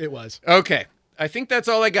question. It was. Okay. I think that's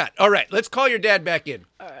all I got. All right, let's call your dad back in.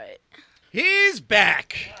 All right. He's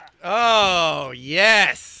back. Oh,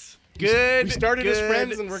 yes. Good. We started as good.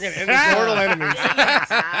 friends and we're going to end as mortal enemies.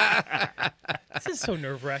 This is so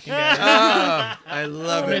nerve wracking, guys. Oh, I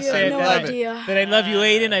love You it. have I no love idea. That I love you,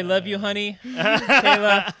 Aiden. I love you, honey.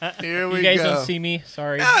 Kayla, it. Here we you guys go. don't see me.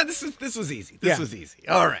 Sorry. Ah, this was easy. This Yeah. was easy.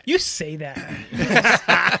 All right. You say that. When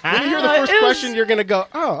you hear the first it was- question, you're going to go,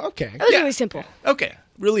 oh, okay. It was really simple. Okay.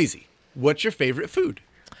 Real easy. What's your favorite food?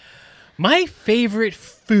 My favorite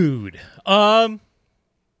food.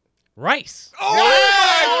 Rice. Oh my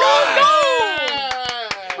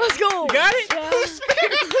God! Let's go. Got it? Yeah.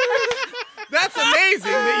 That's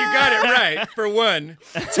amazing that you got it right, for one.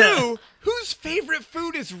 Two, whose favorite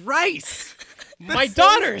food is rice? My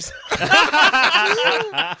daughters.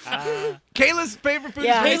 Kayla's favorite food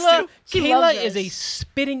Yeah. is rice Kayla, too? She Kayla loves is a rice.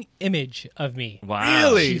 spitting image of me. Wow.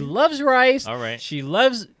 Really? She loves rice. All right. She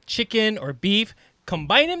loves chicken or beef.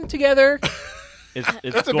 Combine them together. It's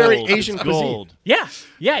That's a gold. very Asian it's cuisine. gold. Yeah,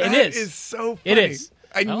 it That is. is so funny. It is.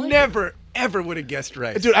 I like never, ever would have guessed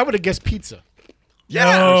rice. Dude, I would have guessed pizza.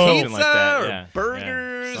 yeah, No. pizza Something like that, or yeah.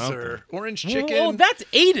 burgers Yeah. or orange Well, chicken. that's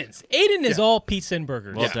Aiden's. Aiden is all pizza and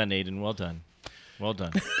burgers. Well done, Aiden. Well done. Well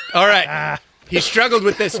done. All right. He struggled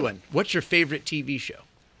with this one. What's your favorite TV show?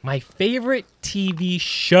 My favorite TV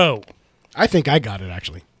show. I think I got it,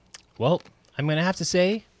 actually. Well, I'm going to have to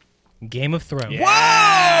say Game of Thrones.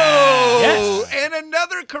 Whoa! Yes. And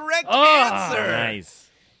another correct Oh, answer. Nice.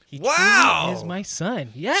 He Wow. truly is my son.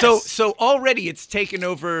 Yes. So already it's taken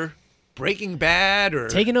over Breaking Bad or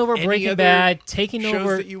Taking over any Breaking other Bad, taking shows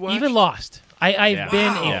over that you watched? even Lost. I've Yeah.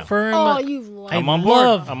 been Wow. a firm. Oh, you've lost. I'm on board.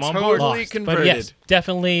 love I'm on Totally board. Lost, converted. but yes,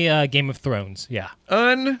 definitely Game of Thrones. Yeah.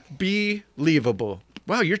 Unbelievable.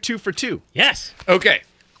 Wow, you're 2 for 2. Yes. Okay.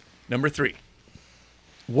 Number 3.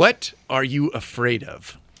 What are you afraid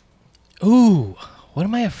of? Ooh, what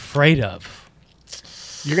am I afraid of?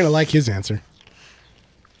 You're gonna like his answer.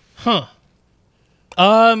 Huh.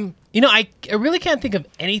 I really can't think of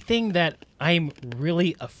anything that I'm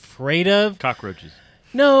really afraid of. Cockroaches.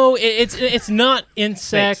 No, it's not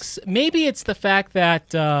insects. Maybe it's the fact that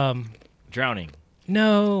Drowning.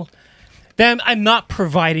 no, that I'm not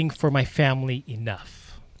providing for my family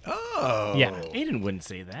enough. Oh. Yeah. Aiden wouldn't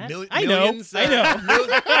say that. I know.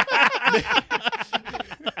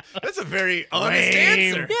 That's a very honest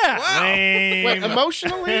answer. Yeah. Wow. Wait,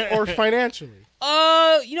 emotionally or financially?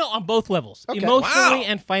 On both levels, Okay. emotionally Wow.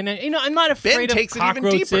 and financially. I'm not afraid of takes it even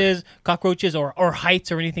deeper. cockroaches or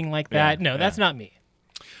heights or anything like that. No, that's not me.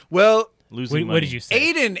 Well, Losing What money. did you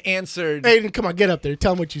say? Aiden answered. Aiden, come on, get up there.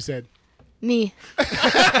 Tell him what you said. Me. But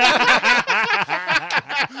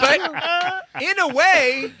in a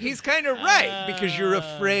way, he's kind of right because you're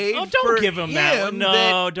afraid. Oh, don't for give him that one. No,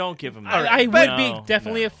 that- don't give him that. I would No, be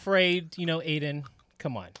definitely no. afraid. Aiden.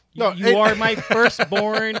 Come on. No, you it- are my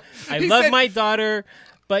firstborn. I He love said- my daughter.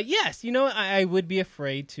 But yes, I would be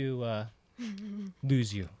afraid to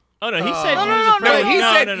lose you. Oh no, he said. No, he no, was no, afraid. no, he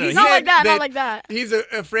no, said, no, no. he Not said like that, not like that. He's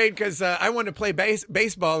afraid because I want to play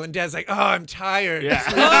baseball, and Dad's like, "Oh, I'm tired." Yeah.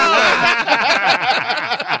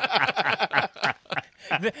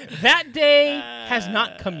 That day has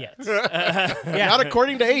not come yet. Yeah. Not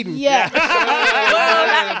according to Aiden. Yeah.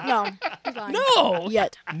 No. He's lying. No.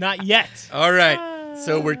 Yet. Not yet. All right.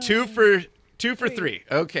 So we're 2 for 3.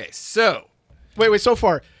 Okay. So Wait. So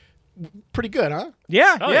far, pretty good, huh?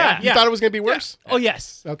 Yeah. Oh, yeah. You thought it was gonna be worse? Oh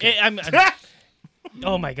yes. Okay.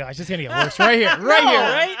 Oh my gosh, it's gonna get worse right here,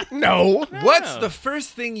 right? No. what's the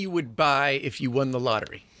first thing you would buy if you won the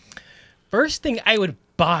lottery? First thing I would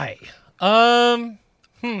buy.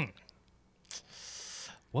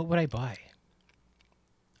 What would I buy?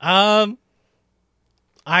 I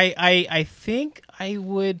think I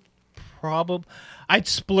would I'd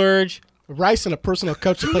splurge. Rice and a personal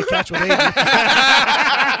coach to play catch with Aiden.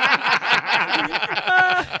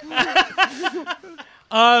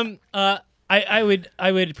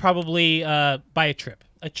 I would probably buy a trip.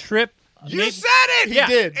 You said it. Yeah.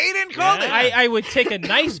 did. Aiden called it. I would take a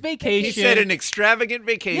nice vacation. He said an extravagant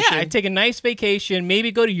vacation. Yeah, I'd take a nice vacation,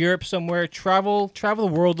 maybe go to Europe somewhere, travel the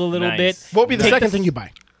world a little Nice. bit. What would be the second thing you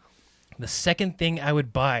buy? The second thing I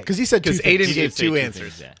would buy. Because he said two Because things. Aiden He gave did say 2 two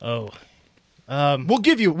answers. things, yeah. Oh, We'll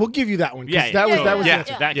give you that one. 'Cause Yeah, that was yeah, that was yeah, the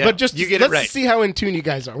answer. that- Yeah. But just You get it let's right. see how in tune you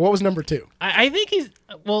guys are. What was number 2? I think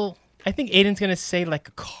I think Aiden's gonna say like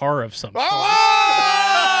a car of some sort.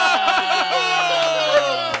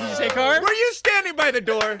 Did you say car? Were you standing by the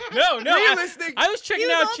door? No. Were you listening? I was checking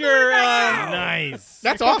He was out on your. Nice.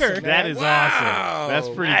 That's Your cooker. awesome. That man. is Wow. awesome. That's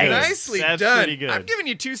pretty Nice. good. Nicely That's done. pretty good. I'm giving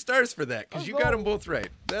you 2 stars for that because you got them both right.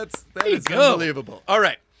 That you is go. unbelievable. All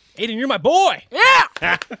right. Aiden, you're my boy.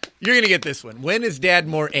 Yeah. You're going to get this one. When is Dad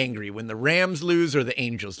more angry? When the Rams lose or the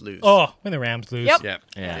Angels lose? Oh, when the Rams lose. Yep. Yeah.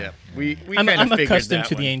 Yeah. We I'm kind of figured accustomed that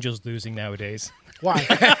to the one. Angels losing nowadays. Why?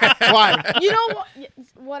 Why? You know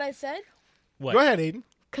what I said? What? Go ahead, Aiden.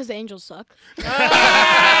 Because the Angels suck.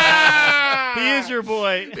 He is your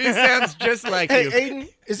boy. He sounds just like Hey, you. Aiden,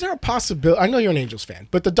 is there a possibility? I know you're an Angels fan,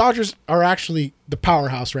 but the Dodgers are actually the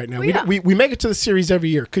powerhouse right now. Well, yeah. We make it to the series every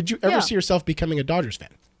year. Could you ever Yeah. see yourself becoming a Dodgers fan?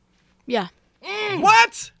 Yeah.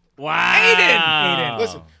 What? Wow. Aiden.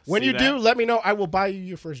 Listen, when See you that? do, let me know. I will buy you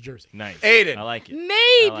your first jersey. Nice. Aiden. I like it. Maybe.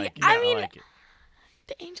 I like it. I mean, like it.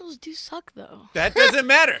 the Angels do suck, though. That doesn't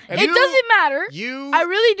matter. It doesn't matter. You. I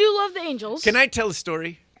really do love the Angels. Can I tell a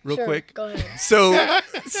story real Sure, quick? Go ahead.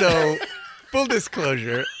 So full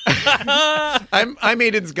disclosure, I'm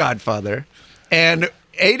Aiden's godfather, and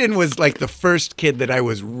Aiden was like the first kid that I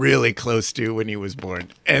was really close to when he was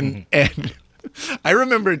born, and I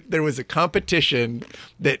remember there was a competition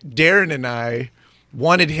that Darren and I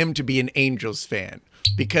wanted him to be an Angels fan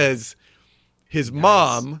because his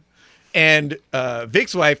mom and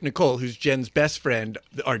Vic's wife Nicole, who's Jen's best friend,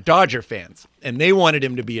 are Dodger fans, and they wanted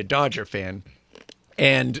him to be a Dodger fan.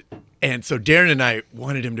 And so Darren and I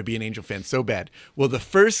wanted him to be an Angel fan so bad. Well, the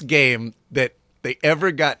first game that they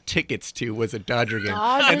ever got tickets to was a Dodger game.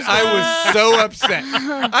 Dodgers And I was so upset.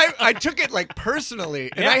 I took it like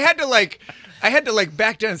personally. And I had to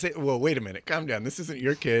back down and say, well, wait a minute, calm down. This isn't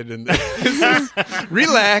your kid. And this is,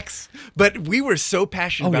 relax. But we were so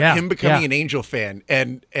passionate about yeah, him becoming yeah. an Angel fan.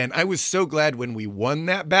 And I was so glad when we won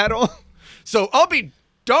that battle. So I'll be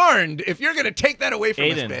darned if you're going to take that away from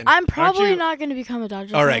us, Aiden. Ben. I'm probably you- not going to become a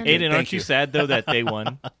Dodgers All right, fan. good. Aiden, Thank aren't you you. sad though that they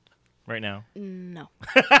won right now? No.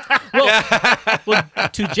 Well,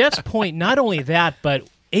 to Jeff's point, not only that, but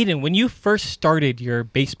Aiden, when you first started your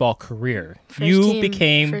baseball career,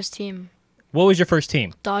 First team. What was your first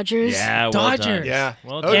team? Dodgers. Yeah, well Dodgers. done. Yeah.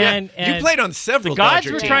 Well Oh, done. yeah. And You played on several The gods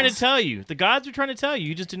Dodger were teams. trying to tell you. The gods were trying to tell you.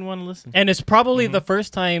 You just didn't want to listen. And it's probably the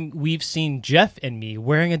first time we've seen Jeff and me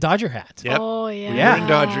wearing a Dodger hat. Yep. Oh, yeah. Yeah. Wearing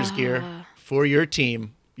Dodgers gear for your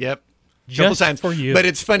team. Yep. Couple Just times. for you. But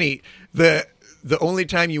it's funny. The only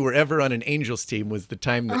time you were ever on an Angels team was the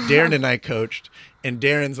time that Darren and I coached. And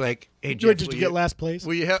Darren's like, "Hey, Jeff, Did will you get last place?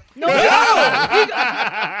 Will you help?" No, We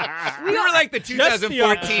were like the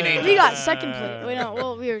 2014 Angels. we got second place. Wait, no,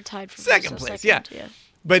 well, we were tied for Second first, so place, second, yeah.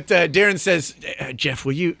 But Darren says, "Jeff,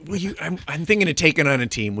 will you? I'm thinking of taking on a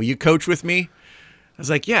team. Will you coach with me?" I was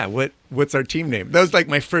like, "Yeah. What's our team name?" That was like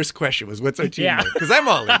my first question was, "What's our team Yeah. name?" Because I'm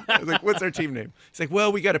all in. I was like, "What's our team name?" He's like,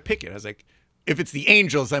 "Well, we got to pick it." I was like, "If it's the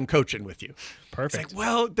Angels, I'm coaching with you." Perfect. It's like,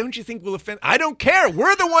 "Well, don't you think we'll offend?" I don't care.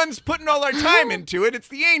 We're the ones putting all our time into it. It's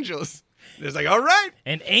the Angels. And it's like, all right.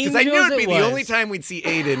 And Because I knew Angels it'd be it the was. only time we'd see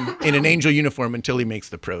Aiden in an Angel uniform until he makes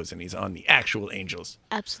the pros and he's on the actual Angels.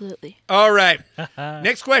 Absolutely. All right.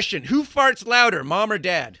 Next question. Who farts louder, mom or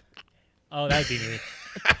dad? Oh, that'd be me.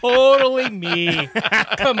 Totally me.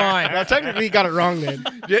 Come on. Now, technically, you got it wrong then.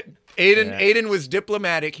 Aiden was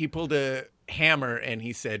diplomatic. He pulled a hammer and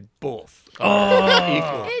he said both. Equal.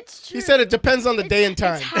 It's true. He said it depends on the day and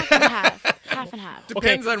time. It's half and half. Half and half.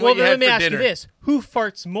 Depends on well, what you then had let me for ask dinner. you this: who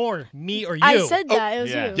farts more, me or you? I said that. It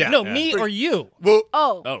was yeah. you. Yeah. no, me or you. Well,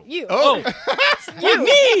 Oh, you. oh. You,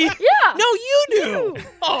 me? Yeah. No, you do.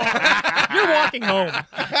 Oh, you're walking home.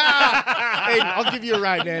 Hey, I'll give you a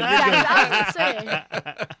ride, man. You're good. Exactly. I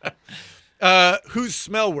was gonna say. Who's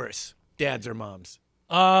smell worse, dads or moms?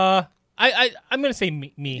 I'm gonna say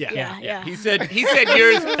me. Yeah. He said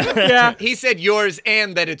yours. Yeah. He said yours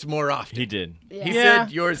and that it's more often. He did. Yeah. He Yeah.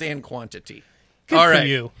 said yours and quantity. Good All for right.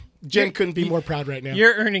 you. Jen couldn't be more proud right now.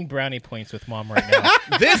 You're earning brownie points with mom right now.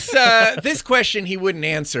 This question he wouldn't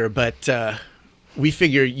answer, but we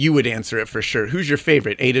figure you would answer it for sure. Who's your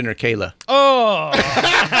favorite, Aiden or Kayla? Oh,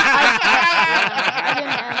 I didn't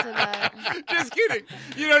answer that. Just kidding.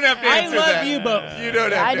 You don't have to I answer love that. you both. You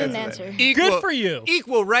don't have I to didn't answer. answer. That. Equal, Good for you.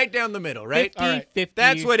 Equal right down the middle, right? 50-50.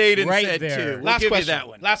 That's what Aiden right said there. too. We'll Last give question. you that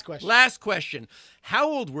one. Last question. Last question. How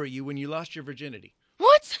old were you when you lost your virginity?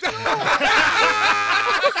 What?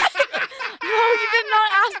 No, you did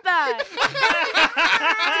not ask that.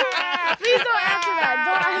 Please don't answer that.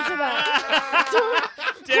 Don't answer that.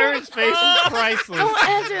 Darren's face is priceless. Don't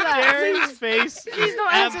answer that. Darren's face Please is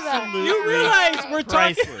don't answer that. absolutely You realize we're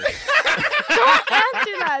talking. priceless. Don't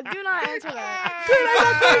answer that. Do not answer that. Dude, I'm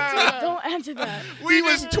not going to. Don't answer that. He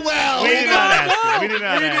was 12. We did not ask you. We did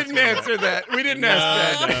not We ask didn't you. answer that. We didn't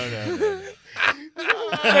ask that. No.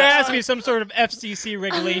 There has to be some sort of FCC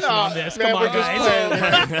regulation on this. Man, Come we're on, just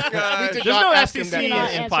guys. playing. God. We did There's not no ask him FCC that Do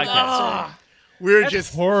not in answer podcasts. We're That's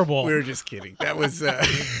just horrible. We were just kidding. That was That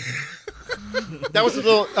was a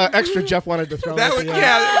little extra Jeff wanted to throw. that at was the end.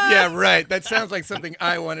 yeah, right. That sounds like something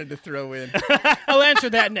I wanted to throw in. I'll answer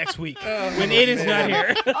that next week when Aiden's not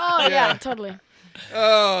here. Oh, yeah, totally.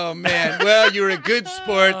 Oh man. Well, you were a good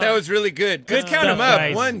sport. That was really good. Good. Count stuff, them up.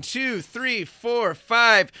 guys. 1, 2, 3, 4,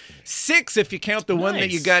 5, 6. If you count the one that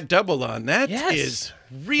you Nice. got double on. That is Yes.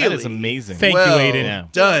 really That is amazing. Thank well you, Aiden. Yeah.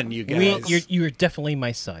 done, you guys. You're definitely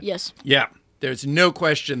my son. Yes. Yeah. There's no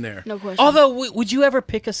question there. No question. Although, would you ever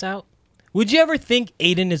pick us out? Would you ever think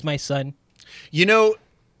Aiden is my son? You know,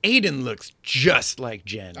 Aiden looks just like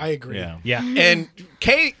Jen. I agree. Yeah. Yeah. And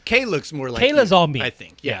Kay looks more like Kayla's you, all me. I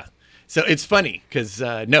think. Yeah. So it's funny because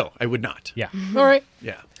no, I would not. Yeah. All right.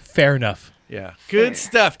 Yeah. Fair enough. Yeah. Good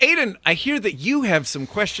stuff. Aiden, I hear that you have some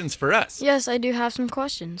questions for us. Yes, I do have some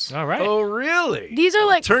questions. All right. Oh, really? These are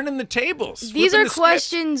like Turning the tables. these flipping are the script.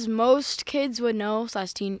 questions most kids would know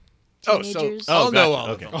 / teenagers. I'll know all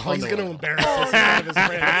Okay. of them. Oh, he's gonna embarrass us in front of his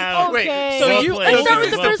friends. Wait, Okay. So Well you played. Let's start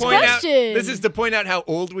this with the is to first point out- question. This is to point out how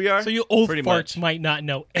old we are. So you old Pretty farts much. might not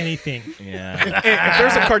know anything. Yeah. Hey, if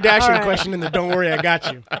there's a Kardashian All right. question in there, don't worry, I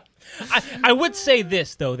got you. I would say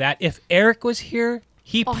this though, that if Eric was here,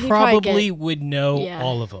 he Oh, he'd probably probably get- would know Yeah.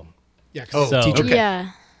 all of them. Yeah, 'cause So- he's a teacher. okay. Yeah.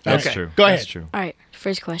 That's Okay. true. Go That's ahead. true. All right.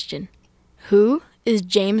 First question. Who is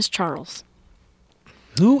James Charles?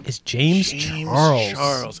 Who is James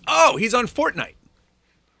Charles? Oh, he's on Fortnite.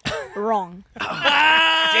 Wrong.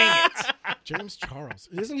 Dang it. James Charles.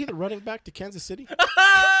 Isn't he the running back to Kansas City?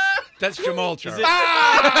 That's Jamal Charles.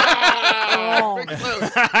 Wrong.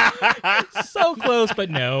 So close, but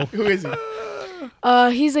no. Who is he?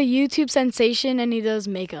 He's a YouTube sensation and he does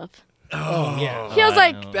makeup. Oh, yeah. He has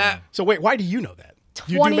like That So wait, why do you know that?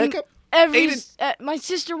 You do 20 makeup? my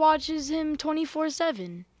sister watches him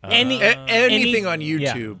 24/7. anything on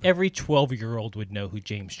Yeah, YouTube. every 12-year-old would know who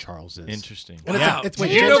James Charles is. Interesting. And it's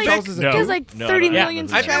wait, He has James like, Charles is a No. he has dude? like No, 30 no, million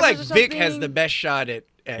no. I subscribers. feel like or Vic has something. the best shot at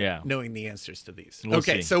Yeah. knowing the answers to these. We'll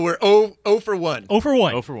Okay, see. so we're 0 for 1. 0 for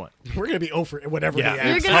 1. 0 for 1. We're gonna be over whatever Yeah. they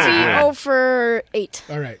You're ask. gonna be Yeah. 0 for 8.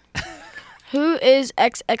 All right. Who is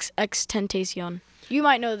XXX Tentacion? You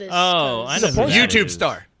might know this. Oh, 'cause- I know who that YouTube is.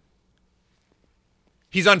 star.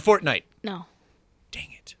 He's on Fortnite. No. Dang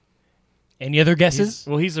it. Any other guesses?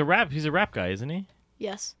 He's a rap guy, isn't he?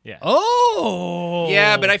 Yes. Yeah. Oh.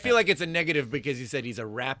 Yeah, but I feel like it's a negative because he said he's a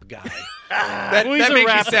rap guy. that Well, he's that a makes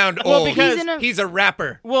you rapper. sound Well, old. because- He's in a- he's a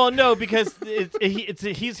rapper. Well, no, because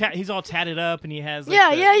he's all tatted up and he has like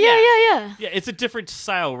Yeah. Yeah, it's a different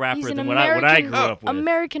style rapper He's an than what I grew Oh, up with.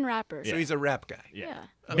 American rapper. So he's a rap guy. Yeah.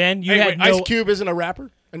 Ben, you Hey, had wait, no. Ice Cube isn't a rapper?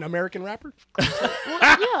 An American rapper?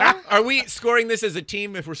 Yeah. Are we scoring this as a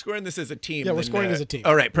team? If we're scoring this as a team, Yeah, we're then, scoring as a team.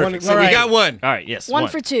 All right, perfect. One- So all we right. got one. All right, yes. One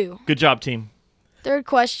for 2. Good job, team. Third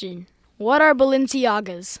question. What are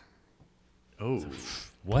Balenciagas? Oh,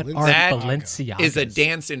 What Balenciaga. are That Balenciagas? is a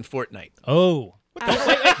dance in Fortnite. Oh.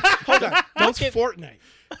 Hold on. That's get- Fortnite.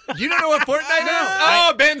 You don't know what Fortnite is?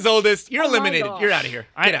 Oh, Ben's oldest. You're Oh my eliminated. gosh. You're out of here.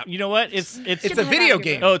 Get out. You know what? It's It's Get a the heck video out of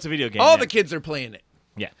here, game. oh, it's a video game. All yeah. the kids are playing it.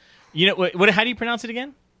 Yeah. You know what? How do you pronounce it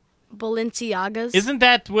again? Balenciagas. Isn't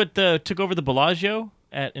that what took over the Bellagio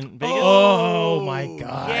in Vegas? Oh my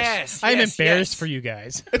gosh. Yes, I'm yes, embarrassed yes. for you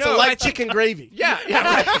guys. It's No, a I light think- chicken gravy. Yeah,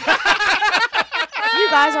 right. You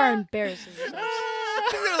guys are embarrassing yourselves.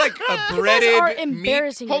 Isn't there like a You guys breaded are meat?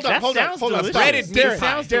 embarrassing Hold on, yourselves. That hold on. sounds delicious. Breaded meat Darren, pie.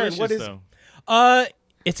 Sounds Darren, delicious, what is though.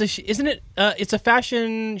 It's a isn't it? It's a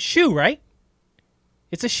fashion shoe, right?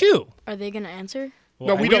 It's a shoe. Are they gonna answer?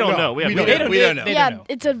 No, we don't know. We have We no don't idea. We don't know. They Yeah, don't know.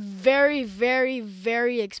 it's a very, very,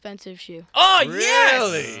 very expensive shoe. Oh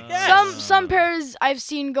Really? Some pairs I've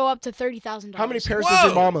seen go up to $30,000. How many pairs Whoa. does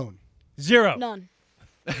your mom own? 0. None.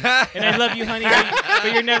 And I love you, honey,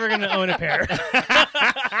 but you're never gonna own a pair.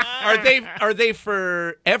 Are they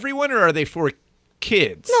for everyone or are they for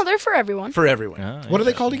kids? No, they're for everyone. For everyone. What are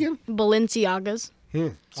they called again? Balenciagas.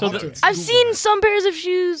 So I'll have the- to I've Google seen that. some pairs of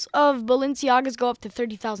shoes of Balenciagas go up to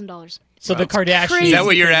 $30,000. So the Kardashians. crazy. Is that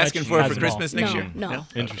what you're pretty asking much for has them all. Christmas next No, year? no.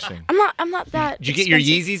 Interesting. I'm not that. Did you get your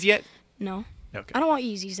expensive. Yeezys yet? No. Okay. I don't want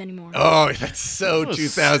Yeezys anymore. Oh, that's so It was-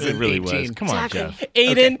 2018. It really was. Come on, Exactly. Jeff.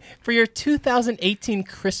 Aiden, for your 2018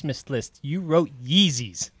 Christmas list, you wrote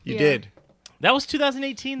Yeezys. You Yeah. did. That was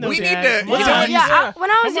 2018, though. We need Dad. to- Come you on. know, Yeah, yeah.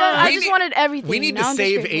 When I was young, I We just need- wanted everything. We need Now to I'm just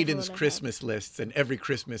save grateful for Aiden's what I have. Christmas lists and every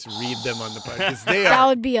Christmas read them on the podcast. They That are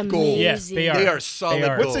would be gold. amazing. Yes, they are. They are solid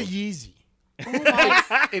are. gold. What's a Yeezy?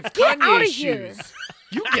 It's Get Kanye outta shoes. here.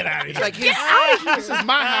 You get out of It's here. like his This is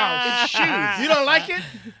my house. it's shoes. You don't like it?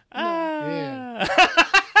 Yeah.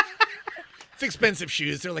 It's expensive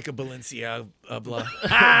shoes. They're like a Balenciaga, blah.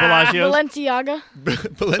 Bellagio. Balenciaga.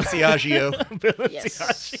 Balenciagio.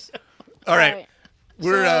 Yes. All right.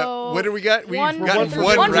 We're So, what do we got? We've one gotten for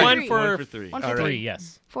one, one for right. three. One for three. One All for right. 3,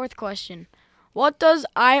 yes. Fourth question. What does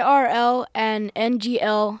IRL and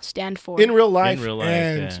NGL stand for? In real life. In real life,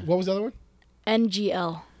 And yeah. what was the other one?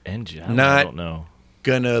 NGL. NG. I Not- don't know.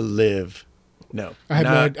 Gonna live. No. I have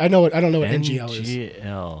no not- idea. I don't know what NGL is.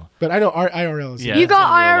 NGL. But I know IRL is. Yeah, You it's got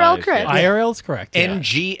in real IRL life, correct. yeah. IRL's correct. yeah.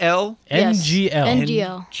 NGL. Yes. NGL.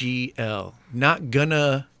 NGL. NGL. Not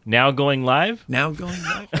gonna. Now going live? Now going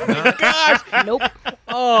live. Not, Nope.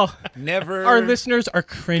 Oh, never. our listeners are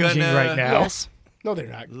cringing Gonna- right now. Yes. No, they're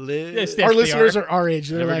not. live. Yes, they Our actually listeners are. are our age.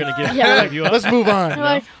 They're Never like, going to give Yeah. you up? let's move on. They're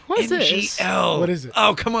like, what's this? NGL. What is it?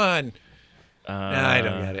 Oh, come on. I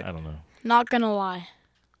don't get it. I don't know. Not gonna lie.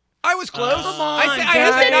 I was close. Come on, I said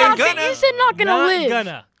guys. not gonna. You said not gonna Not live.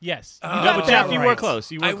 gonna. Yes. You Oh. got No, but that Jeff, you right. were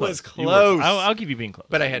close. You were I close. was You were close. I'll give you being close.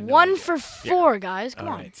 But I had no. 1 for 4, guys. Come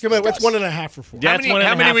All on. right. Yeah, but it's 1.5 for 4. Yeah, How it's many- one and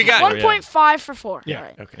how a many half we for got? four, 1.5 for 4. Yeah. All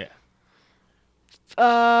right. Okay.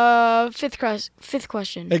 Yeah. Fifth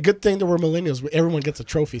question. A good thing that we're millennials. Everyone gets a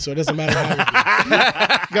trophy, so it doesn't matter how you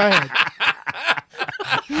do. Go ahead.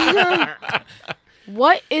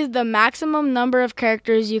 What is the maximum number of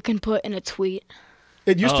characters you can put in a tweet?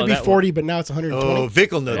 It used to Oh, be that 40, but now it's 120. Oh,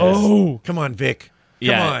 Vic will know this. Oh. Come on, Vic. Come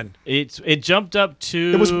Yeah. on. It jumped up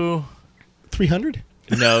to. It was 300?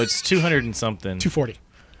 No, it's 200 and something. 240.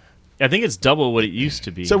 I think it's double what it used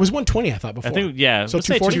to be. So it was 120, I thought, before. I think, yeah. So let's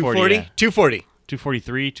say 240? 240? yeah. 240.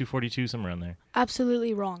 243, 242, somewhere around there.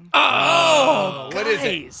 Absolutely wrong. Oh, what is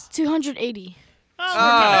it? 280. Although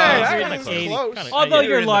You're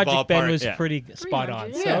your in the logic, Ben, ballpark. was Yeah. pretty spot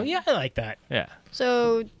on. 300, So, yeah, I like that. Yeah.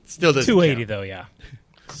 So Still doesn't 280, count. though, yeah.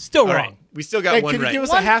 Still All wrong. right. We still got Hey, one can you right. give us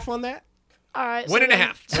One- a half on that? All right. One so and a then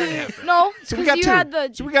half. 1.5. No, So we because got you two. had the.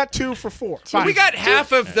 So we got 2 for 4. So we got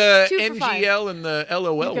half of the 2 for 5. NGL and the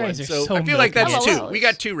LOL You one. guys are So so I feel like that's milky. 2. We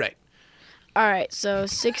got 2 right. All right. So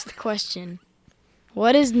 6th question.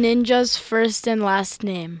 What is Ninja's first and last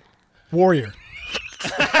name? Warrior.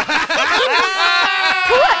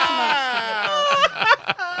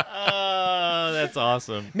 Oh, that's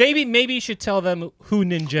awesome. Maybe you should tell them who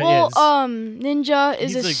Ninja Well, is. Ninja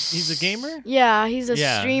is He's a gamer? Yeah, he's a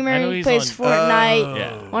Yeah, I streamer. know He he's plays on- Fortnite.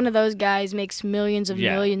 Yeah. One of those guys makes millions of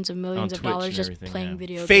Yeah, millions of on millions of Twitch dollars and just everything, playing yeah.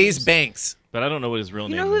 video FaZe games. Banks. But I don't know what his real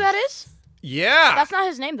You name know who is. that is? Yeah. That's not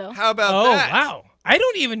his name though. How about oh that? wow! I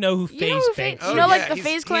don't even know who You know FaZe who Banks. You know, like, the he's-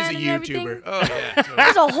 FaZe clan he's a and YouTuber. everything? Oh yeah.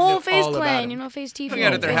 There's a whole Know FaZe all about clan. him. You know, FaZe TV, Hung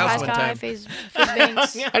out at their FaZe house Fast one Guy, time. FaZe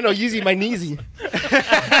Banks. I know Yeezy my Neezy.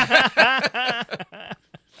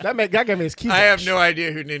 that guy made his keys. I have no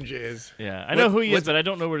idea who Ninja is. Yeah, I know who he is, what's- but I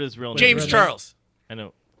don't know what his real name James is. Charles. I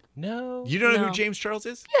know. No. You don't know No. who James Charles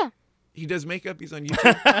is? Yeah. He does makeup. He's on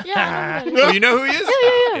YouTube. Yeah, I know who that is. Oh, you know who he is?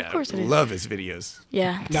 Yeah, of course it is. Love his videos.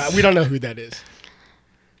 Yeah. Nah, we don't know who that is.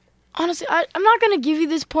 Honestly, I'm not gonna give you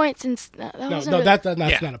this point since that No, wasn't no, really- that's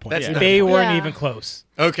Yeah, not a point. that's Yeah. not- They weren't Yeah. even close.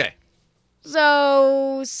 Okay.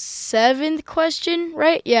 So 7th question,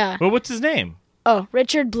 right? Yeah. Well, what's his name? Oh,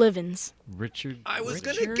 Richard Blivens. Richard. I was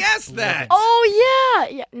gonna Richard guess that. Oh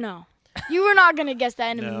yeah. No, you were not gonna guess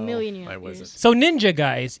that in a No, million years. I wasn't. So Ninja,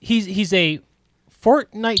 guys, he's a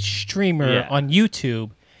Fortnite streamer Yeah. on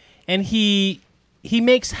YouTube, and he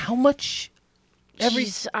makes how much every?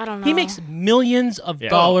 Jeez, I don't know. He makes millions of Yeah.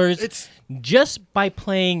 dollars It's just by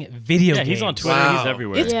playing video Yeah, games. he's on Twitter. Wow. He's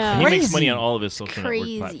everywhere. It's Yeah. He makes crazy. money on all of his social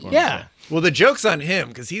Crazy. network platforms. Yeah. well, the joke's on him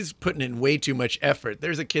because he's putting in way too much effort.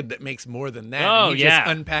 There's a kid that makes more than that. Oh, and he yeah.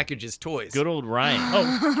 just unpackages toys. Good old Ryan.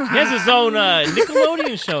 Oh, he has his own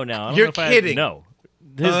Nickelodeon show now. I don't You're know if kidding. No.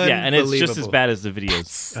 Yeah, and it's just as Unbelievable. bad as the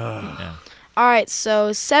videos. Yeah. All right,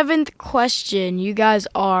 so 7th question. You guys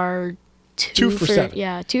are 2 for 7.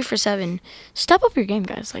 Yeah, 2 for 7. Step up your game,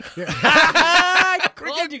 guys. Like, I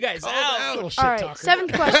called you guys Called out. out. Little shit all right, talker.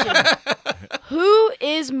 7th question. Who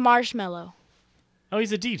is Marshmallow? Oh,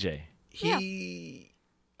 he's a DJ. He.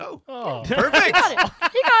 Oh, Oh. perfect. He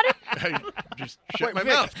got it. I just shut Wait, my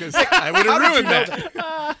Vic. mouth because I would have ruined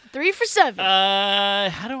that. 3 for 7.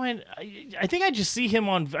 How do I think I just see him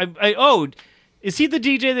on. Is he the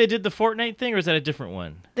DJ that did the Fortnite thing, or is that a different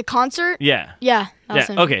one? The concert? Yeah. Yeah. That was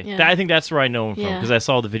Yeah. him. Okay. Yeah. I think that's where I know him from Yeah. because I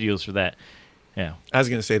saw the videos for that. Yeah. I was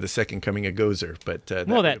going to say the second coming of Gozer, but that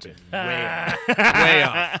Well, would that have been way off. Way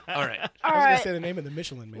off. All right. All I was gonna right. say the name of the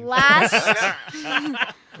Michelin Man. Last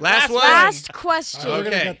Last one. last question. We're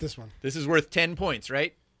gonna Okay. get this one. This is worth 10 points,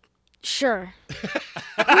 right? Sure.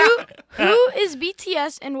 Who is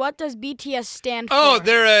BTS and what does BTS stand for? Oh,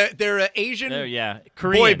 they're a Asian There, yeah.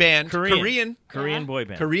 boy band. Korean Yeah. boy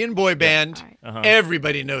band. Korean boy band. All right.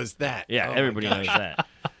 Everybody knows that. Yeah, Oh my everybody gosh. knows that.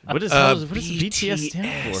 What does BTS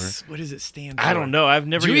stand BTS. What does it stand for? for? I don't know. I've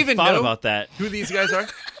never Do you even even thought know? about that. Who these guys are?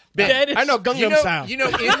 That is- I know Gangnam You know, Style. you know,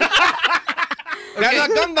 in, Yeah,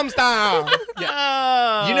 Gangnam Style.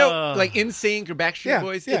 you know, like NSYNC or Backstreet Yeah,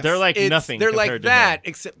 Boys. yeah. They're like It's- nothing. They're like compared to that, him.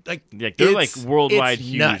 except like They're like it's- worldwide it's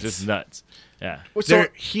huge. nuts. It's nuts. Yeah. So, They're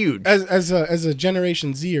huge. as a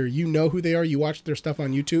Generation Zer, you know who they are. You watch their stuff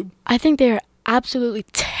on YouTube. I think they're absolutely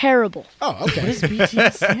terrible. Oh, okay. What does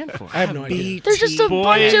BTS stand for? I have no idea. They're just a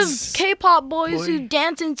bunch Boys. of K-pop boys who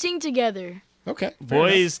dance and sing together. Okay.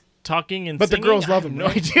 Boys talking and But the singing? girls love I have them, No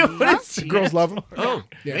right? idea what it's. The girls love them. Oh,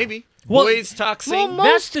 Yeah. maybe. Well- Boys talk sing. Well,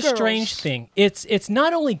 That's the girls. strange thing. It's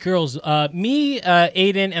not only girls. Me,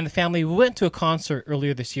 Aiden, and the family we went to a concert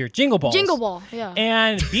earlier this year, Jingle Balls. Jingle Ball, yeah.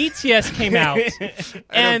 And BTS came out. I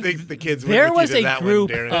and don't think the kids went there with you was to a that group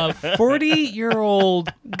one, Darren. of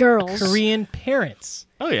 40-year-old Girls. Korean parents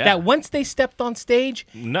Oh yeah. that once they stepped on stage,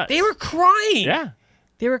 Nuts. they were crying. Yeah.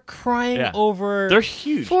 They were crying Yeah. over. They're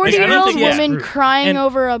huge. 40-year-old think it's women group. crying And-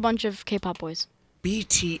 over a bunch of K-pop boys.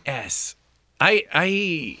 BTS.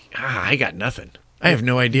 I got nothing. I have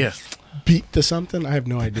no idea. Beat to something? I have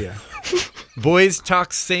no idea. Boys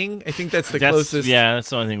talk sing. I think that's the closest. Yeah,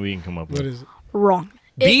 that's the only thing we can come up with. What is it? Wrong.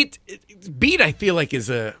 Beat. I feel like is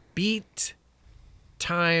a beat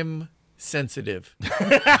time sensitive.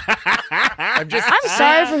 I'm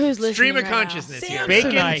sorry for who's listening stream of right now. consciousness here.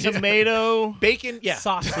 Bacon, Tonight. tomato, Bacon, yeah.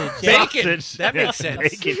 sausage. Yeah. Bacon. sausage. That makes sense.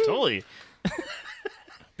 Bacon, totally.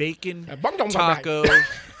 Bacon, bong, bong, bong, taco.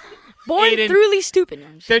 Born Aiden. truly stupid.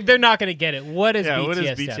 They're not going to get it. What does Yeah, BTS, what does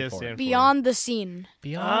stand BTS for? stand for? Beyond the scene.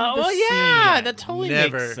 Beyond the well, yeah, Scene. that totally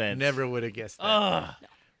makes Never, sense. never would have guessed that.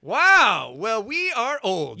 Wow. Well, we are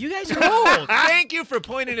old. You guys are old. Thank you for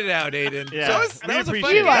pointing it out, Aiden. Yeah, that was a we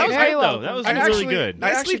funny appreciate one. it. That was Very great, though. welcome. That was I really actually, good. I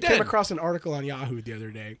actually Nicely came done. across an article on Yahoo the other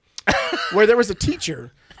day where there was a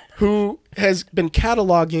teacher who has been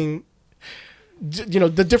cataloging,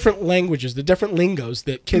 the different languages, the different lingos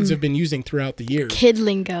that kids have been using throughout the years. Kid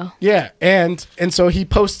lingo. Yeah, and so he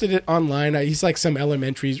posted it online. He's like some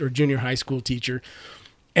elementary or junior high school teacher,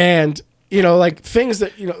 and like things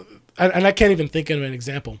that and I can't even think of an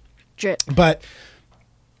example, Drip. but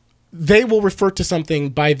they will refer to something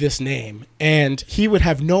by this name, and he would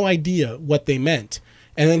have no idea what they meant.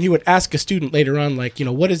 And then he would ask a student later on, like,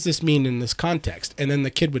 what does this mean in this context? And then the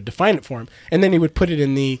kid would define it for him, and then he would put it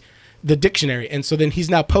in the dictionary. And so then he's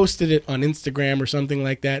now posted it on Instagram or something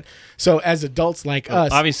like that. So as adults like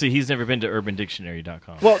us, Obviously, he's never been to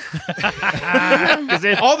UrbanDictionary.com. well,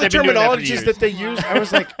 all the they've been doing that for terminologies years. that they use, I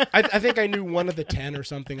was like, I think I knew one of the 10 or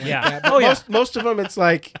something like Yeah. that. But Oh, yeah. most of them, it's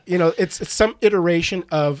like, it's some iteration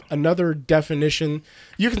of another definition.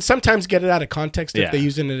 You can sometimes get it out of context if Yeah. they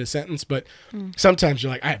use it in a sentence, but sometimes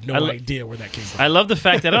you're like, I have no I lo- idea where that came from. I love the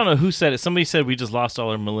fact that I don't know who said it. Somebody said we just lost all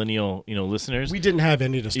our millennial, listeners. We didn't have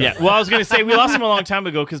any to start Yeah, with. well, I was going to say we lost them a long time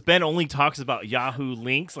ago because Ben only talks about Yahoo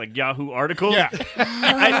links, like Yahoo articles. Yeah.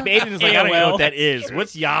 Aiden is like, I don't even know what that is.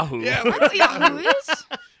 What's Yahoo? Yeah, I know what Yahoo is.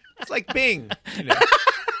 it's like Bing.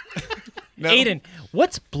 No? Aiden,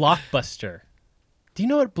 what's Blockbuster? Do you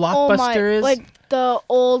know what Oh my, Blockbuster is? like the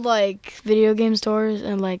old video game stores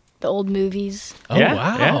and like the old movies. Oh, Yeah,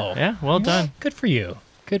 wow. Yeah, well done. Good for you.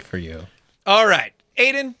 Good for you. All right,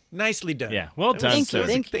 Aiden, nicely done. Yeah, well done, Thank sir. you,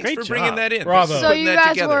 thank you. Thanks Great for job. bringing that in. Bravo. Thanks for So putting you that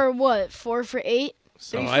guys together. were what, 4 for 8? Oh,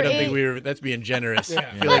 3 I for don't think 8? we were. That's being generous. Yeah.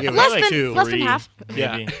 I feel like it was Less like than- 2. less than half.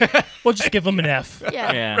 Yeah. Maybe. We'll just give them an F.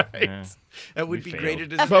 Yeah. Yeah, Right. yeah. That would We be failed.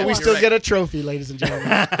 graded as. But we You're still right. get a trophy, ladies and gentlemen.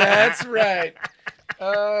 That's right.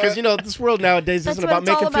 Because, this world nowadays That's isn't what about it's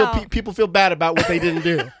all making about. people feel bad about what they didn't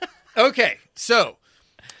do. Okay, so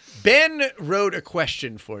Ben wrote a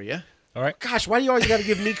question for you. All right. Gosh, why do you always got to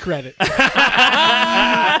give me credit?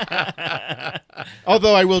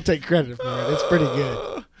 Although I will take credit for it. It's pretty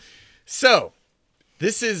good. So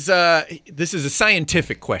this is a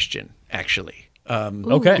scientific question, actually.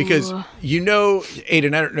 Okay. Because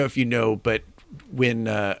Aiden, I don't know if you know, but when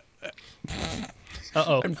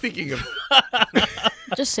Uh-oh. I'm thinking of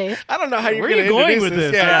Just say it. I don't know how you're Where are you gonna going introduce with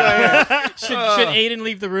this? Yeah, go ahead. Should Aiden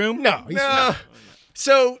leave the room? No, he's no.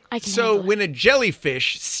 So I can handle it. when a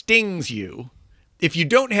jellyfish stings you, if you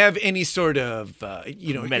don't have any sort of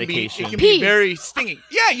Medication. it can Pee. be very stinging.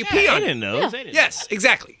 Yeah, you pee I on it. didn't know. I didn't Yes,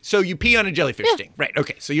 exactly. So you pee on a jellyfish sting. Right.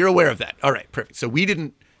 Okay. So you're aware of that. All right. Perfect. So we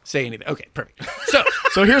didn't say anything. Okay. Perfect. So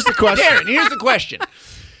So here's the question. Darren, here's the question.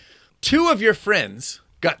 2 of your friends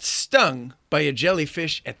got stung by a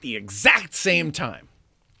jellyfish at the exact same time.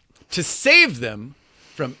 To save them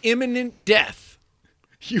from imminent death,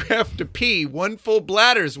 you have to pee 1 full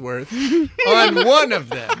bladder's worth on one of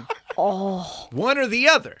them. One or the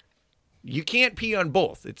other. You can't pee on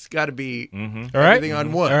both. It's got to be All right. everything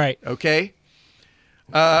on one. All right. Okay?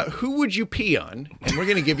 Who would you pee on? And we're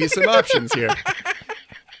going to give you some options here.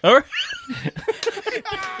 All right.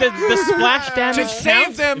 the splash To damage save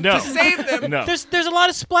counts? them. No. To save them. No. There's a lot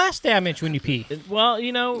of splash damage when you pee. Well,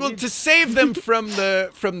 Well, to save them from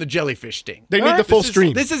the jellyfish sting. They need the full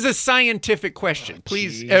stream. This is a scientific question.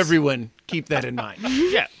 Please, everyone, keep that in mind.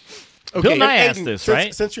 yeah. Okay. Bill Nye Aiden, asked this, since,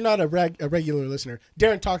 right? Since you're not a regular listener,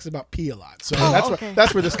 Darren talks about pee a lot. So okay.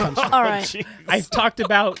 that's where this comes from. All right. I've talked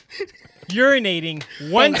about urinating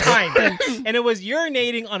one time, and it was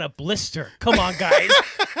urinating on a blister. Come on, guys.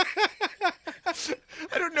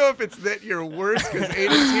 I don't know if it's that you're worse because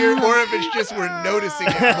Aiden's here, or if it's just we're noticing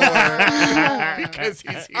it more because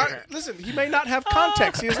he's here. Listen, he may not have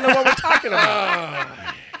context. He doesn't know what we're talking about.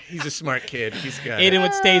 He's a smart kid. He's got it. Aiden,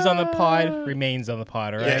 what stays on the pod remains on the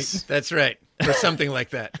pod. All right. Yes, that's right. Or something like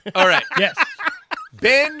that. All right. Yes.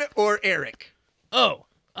 Ben or Eric? Oh.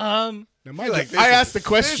 Now, mind you, Like, this I is- asked the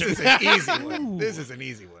question. This is an easy one. This is an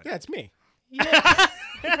easy one. Yeah, it's me.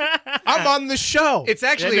 I'm on the show. It's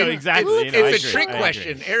actually Yeah, no, exactly. It's, You know, I it's a agree. trick I agree.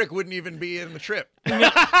 question. Eric wouldn't even be in the trip.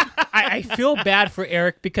 I feel bad for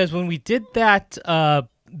Eric because when we did that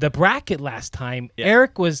the bracket last time,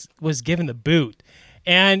 Eric was given the boot.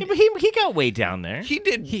 And He got way down there. He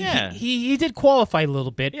did. he did qualify a little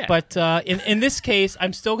bit, Yeah. but in this case,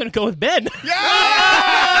 I'm still going to go with Ben.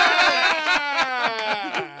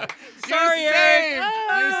 Sorry, You're Eric. saved.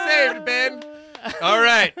 You're saved, Ben. All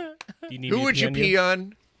right. Do you need Who me to would you on pee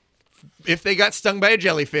on if they got stung by a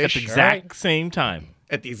jellyfish Exact same time.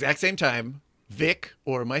 at the exact same time, Vic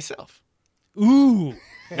or myself? Ooh.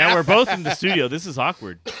 Now we're both in the studio. This is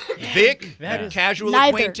awkward. Vic, That a is- casual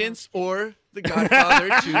Neither. acquaintance, or the godfather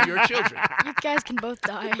to your children. You guys can both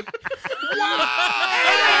die. Wow!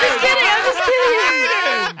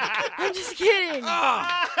 I'm just kidding.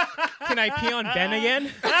 Can I pee on Ben again?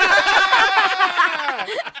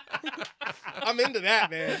 I'm into that,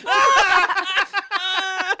 man.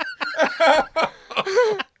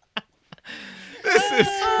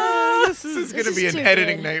 This is going to is be an too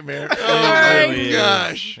editing good. nightmare. It Oh my really is.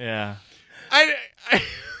 gosh! Yeah. I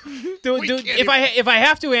Do, We do, can't if I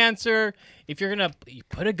have to answer, if you're gonna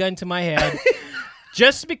put a gun to my head,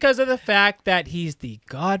 just because of the fact that he's the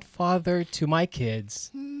godfather to my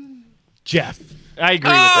kids, Jeff. I agree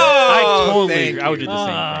with that. I totally thank agree. I would do you. the same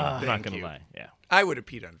thing. I'm not Thank going to you. lie. Yeah. I would have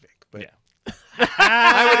peed on Vic, but Yeah.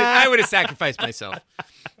 I would have sacrificed myself.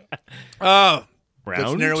 Oh, let's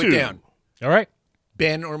Round narrow 2. it down. All right.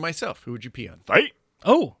 Ben or myself? Who would you pee on? Fight.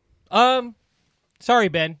 Oh, sorry,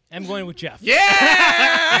 Ben. I'm going with Jeff. Yeah,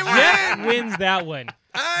 I Jeff win. wins that one.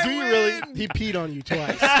 I Do you win. really? He peed on you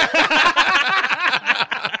twice.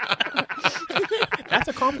 That's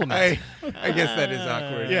a compliment. I guess that is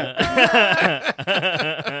awkward.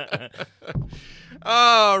 Yeah.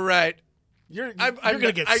 All right. You're I'm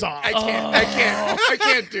gonna get soft. I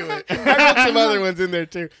can't do it. I got some other ones in there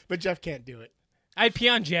too, but Jeff can't do it. I'd pee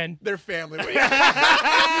on Jen. They're family. I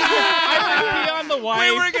would pee on the wife.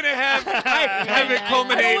 We were gonna have it I don't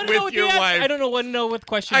culminate wanna know with the your answer. wife. I don't know what the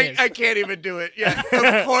question is. I can't even do it. Yeah,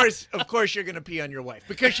 of course you're gonna pee on your wife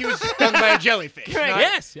because she was stung by a jellyfish. not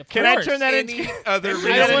Yes, of Can I course. turn that any into other I reason.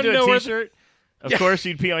 don't wanna into know a where T-shirt? Of course,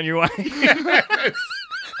 you'd pee on your wife.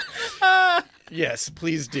 Yes,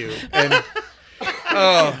 please do. And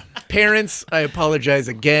parents, I apologize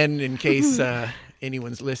again in case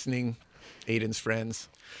anyone's listening. Aiden's friends.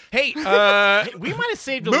 Hey, We might have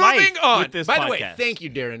saved a life moving on. with this By podcast. the way, thank you,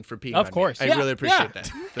 Darren, for peeing Of on course. me. I Yeah, really appreciate yeah.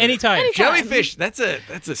 that. Anytime. Jellyfish, that's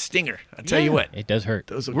a stinger. I'll tell you what. It does hurt.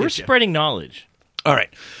 Those will We're get you. spreading knowledge. All right.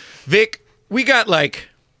 Vic, we got like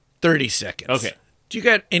 30 seconds. Okay. Do you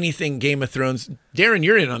got anything Game of Thrones? Darren,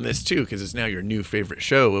 you're in on this too because it's now your new favorite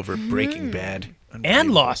show over Breaking Bad.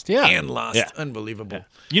 And Lost, yeah. And Lost. Yeah. Unbelievable.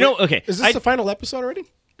 You know, okay. Is this the final episode already?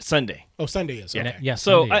 Sunday? Oh, Sunday is. Okay. Yeah.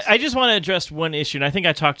 So Sundays. I just want to address one issue, and I think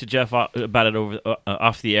I talked to Jeff about it over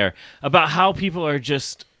off the air about how people are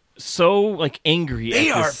just so like angry. They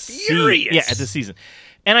at are this furious. at the season.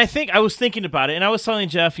 And I was thinking about it, and I was telling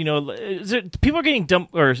Jeff, people are getting dumb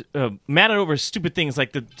or mad at over stupid things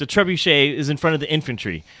like the trebuchet is in front of the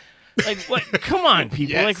infantry. Like, what? Come on,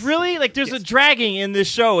 people! Yes. Like, really? Like, there's a dragging in this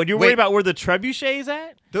show, and you're Wait. worried about where the trebuchet is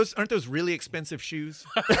at? Aren't those really expensive shoes?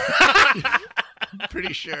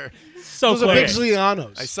 Pretty sure. so Those are quick. big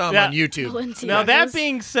Giulianos. I saw them Yeah. on YouTube. Balenciagas. Now that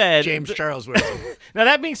being said, James Charles wears them. Now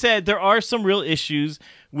that being said, there are some real issues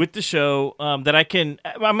with the show that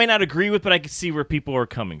I may not agree with, but I can see where people are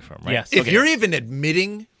coming from. Right? Yes. If Okay. you're even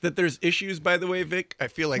admitting that there's issues, by the way, Vic, I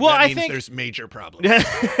feel like Well, that I means think- there's major problems.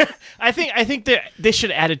 I think that they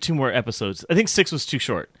should have added 2 more episodes. I think 6 was too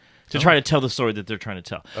short to try to tell the story that they're trying to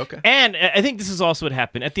tell. Okay. And I think this is also what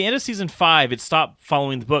happened. At the end of season 5, it stopped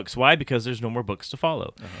following the books. Why? Because there's no more books to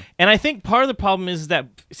follow. And I think part of the problem is that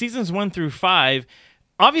seasons 1 through 5,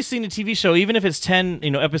 obviously in a TV show, even if it's 10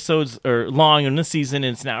 episodes or long in this season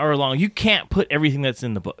and it's an hour long, you can't put everything that's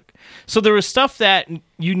in the book. So there was stuff that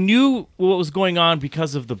you knew what was going on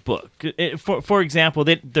because of the book. For example,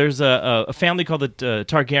 there's a family called the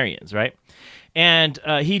Targaryens, right? And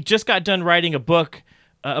he just got done writing a book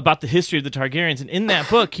about the history of the Targaryens. And in that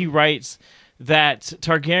book, he writes that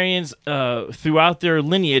Targaryens, throughout their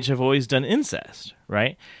lineage, have always done incest,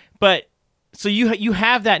 right? But so you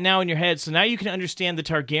have that now in your head. So now you can understand the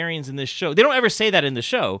Targaryens in this show. They don't ever say that in the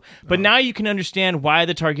show, but now you can understand why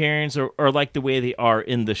the Targaryens are like the way they are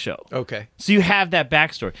in the show. Okay. So you have that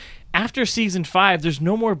backstory. After season 5, there's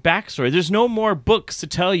no more backstory. There's no more books to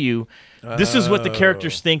tell you this is what the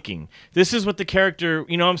character's thinking. This is what the character,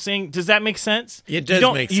 you know what I'm saying? Does that make sense? It does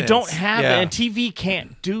make You don't sense. have Yeah. that, and TV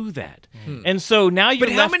can't do that. And so now you're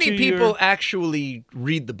But how left many to people your- actually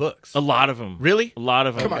read the books? A lot of them. Really? A lot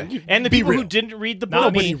of them. Come on, you- and the be people who real. didn't read the Not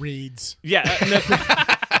book. Nobody reads. Yeah.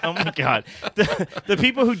 Oh my God. The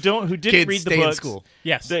people who didn't Kids read the stay in books. school.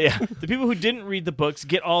 Yes. The people who didn't read the books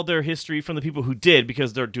get all their history from the people who did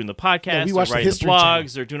because they're doing the podcast, we they're watch the writing the History blogs, Channel.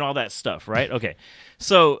 they're doing all that stuff, right? Okay.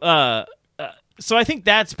 So I think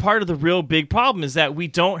that's part of the real big problem is that we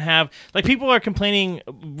don't have like people are complaining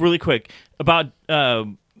really quick about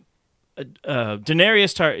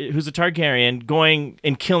Daenerys, who's a Targaryen, going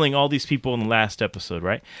and killing all these people in the last episode,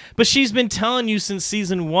 right? But she's been telling you since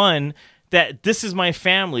season 1 that this is my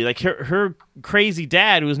family. Like her crazy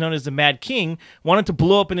dad, who was known as the Mad King, wanted to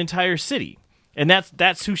blow up an entire city. And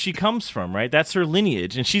that's who she comes from, right? That's her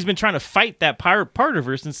lineage, and she's been trying to fight that part of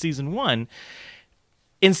her since season 1.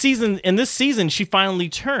 In this season, she finally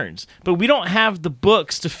turns, but we don't have the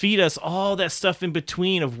books to feed us all that stuff in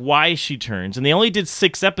between of why she turns, and they only did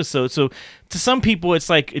 6 episodes. So to some people,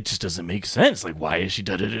 it's like it just doesn't make sense. Like, why is she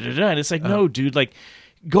da da da da da? And it's like, no, dude, like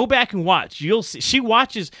go back and watch. You'll see. She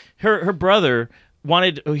watches her brother.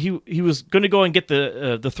 He was going to go and get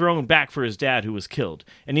the throne back for his dad who was killed,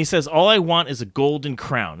 and he says, all I want is a golden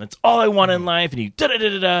crown. That's all I want in life. And he da da da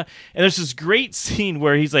da da. And there's this great scene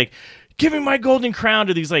where he's like, give me my golden crown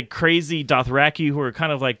to these like crazy Dothraki who are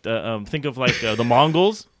kind of like think of like the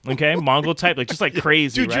Mongols, okay, Mongol type, like just like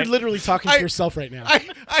crazy. Dude, right? you're literally talking to yourself right now.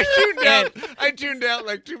 I tuned out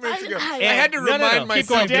like 2 minutes ago. I had to remind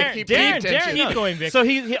myself to keep paying attention. Keep going, Vic. So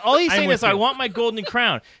he all he's saying with is, I you. want my golden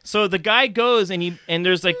crown. So the guy goes and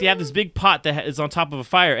there's like they have this big pot that is on top of a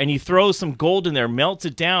fire, and he throws some gold in there, melts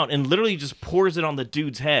it down, and literally just pours it on the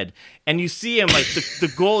dude's head. And you see him like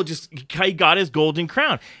the gold he got his golden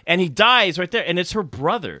crown, and he dies right there. And it's her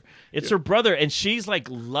brother. It's her brother, and she's like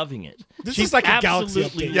loving it. This she's is like a Galaxy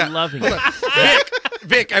absolutely update. loving it.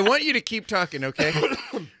 Vic, I want you to keep talking, okay?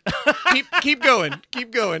 keep going.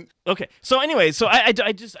 Keep going. Okay. So anyway, I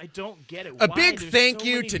don't get it. A Why big there's thank so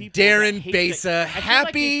you many to people that Darren hate Besa. that. I feel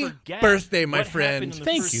like they Happy forget birthday, my what friend. happened in the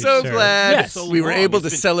Thank first you, So sir. glad Yes. we were long. able It's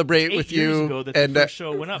to been celebrate 8 with years you. ago that the And first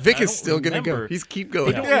show went up. Vic I is don't still going to go. remember- He's keep I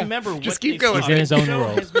going. don't Yeah. remember what Just keep they going. saw. He's in his own The show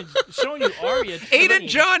world. has been showing you Arya. Aiden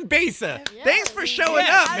John Besa, Yeah, thanks for showing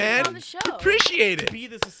yeah, up, I was man. on the show. Appreciate it. Be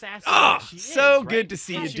this assassin. Oh, that she is, so right? good to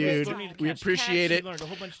see you, She dude. learned to We catch appreciate cats. it. She learned a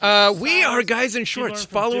whole bunch of different We are styles. Guys in She Shorts. learned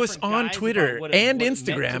from Follow us different on guys Twitter about what and it meant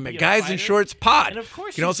to Instagram be at a Guys in fighter. Shorts Pod. And of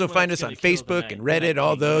course You can also she's the one find us that's on gonna kill Facebook the and night, Reddit,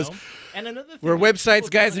 all those. And another thing We're that websites, people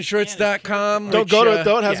don't understand is guysinshorts.com. character Don't go to which, it,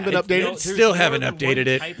 though. It hasn't been it's- updated. there's Still more haven't than one updated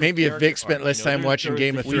it. type of Maybe if Vic character spent arc. less You know, time watching there's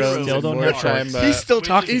Game of we Thrones still and don't more have time. shorts. He's still which is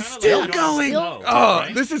talking. kind He's of still like, going. no, Oh,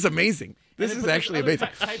 right? this is amazing. This And is then actually there's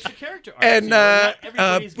other amazing. types of character arcs, And you know, not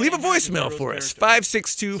everybody's leave a gonna have voicemail those for us, characters.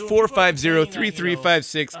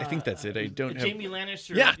 562-450-3356. I think that's it. I don't have... Jamie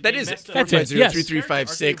Lannister. Yeah, that they is it. messed up That's his it, yes. character arc,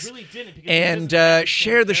 450-3356. they really didn't, because he And doesn't have the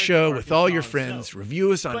share same the show character with arc all as your Jon friends. Snow.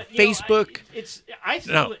 Review us on But, you know, Facebook. I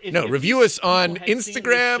feel if No, review these us on people had seen this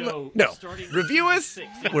Instagram. show No, starting in review us season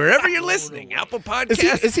 6, wherever they you're would listening. away. Apple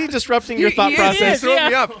Podcasts. Is he disrupting your thought He process? is. He's throwing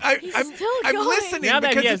me Yeah. up. I'm still I'm going. listening Now that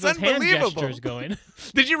because he has it's those hand unbelievable. gestures going.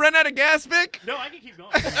 Did you run out of gas, Vic? No, I can keep going.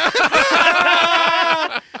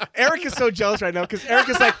 Eric is so jealous right now because Eric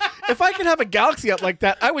is like, if I could have a galaxy up like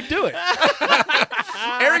that, I would do it.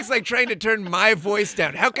 Eric's like trying to turn my voice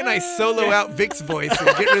down. How can I solo out Vic's voice and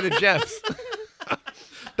get rid of Jeff's?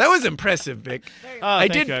 That was impressive, Vic. I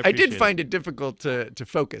thank you, I did appreciate find it difficult to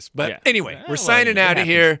focus. But Yeah. anyway, Yeah, we're well, signing it out of happens.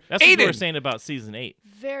 here. That's what we were Aiden. saying about season 8,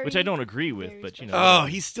 Very, which I don't agree with, very but you know. Oh,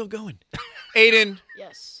 he's still going. Aiden,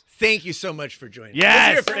 Yes. thank you so much for joining.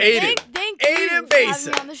 Yes. Let's hear it for Aiden. Thank you Aiden for having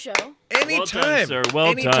Besa. me on the show. Anytime. Well done, sir.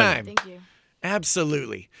 Well done. Anytime. Thank you.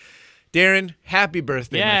 Absolutely. Darren, happy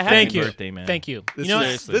birthday. Yeah, my happy friend. Thank you. birthday, man. Thank you. This, You know, was,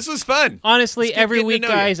 Seriously. this was fun. honestly, Let's keep every getting to week, know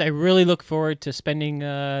you. guys, I really look forward to spending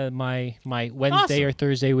my Wednesday Awesome. or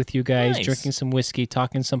Thursday with you guys, Nice. drinking some whiskey,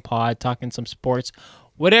 talking some pod, talking some sports,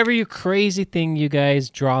 whatever you crazy thing you guys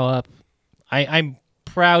draw up. I'm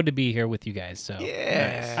proud to be here with you guys. So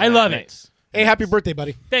Yeah. I love Nice. it. Hey, happy birthday,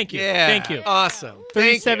 buddy. Thank you. Yeah. Thank you. Awesome.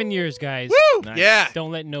 Thank 37 years, guys. you. Nice. Yeah.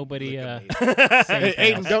 Don't let nobody say Hey, anything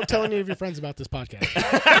Aiden, else. don't tell any of your friends about this podcast. Please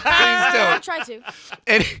I'll don't. try to.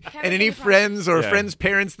 And make any any friends or Yeah. friends'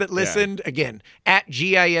 parents that listened, again, at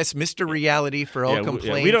GIS Mr. Reality for all Yeah,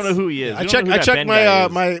 complaints. we don't know who he is. I We don't check know who that Ben my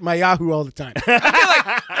guy is. my Yahoo all the time.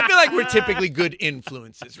 I feel like we're typically good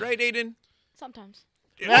influences, right, Aiden? Sometimes.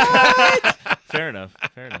 Fair enough.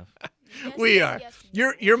 Fair enough. Yes, We yes, are.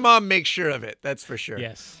 yes. Your mom makes sure of it, that's for sure.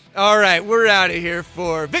 Yes. All right, we're out of here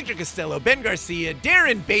for Victor Costello, Ben Garcia,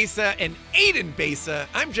 Darren Besa, and Aiden Besa.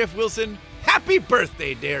 I'm Jeff Wilson. Happy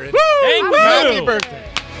birthday, Darren. Thank you. Happy birthday.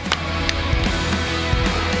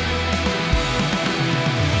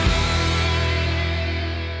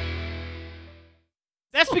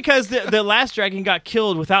 That's because the last dragon got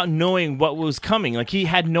killed without knowing what was coming. Like, he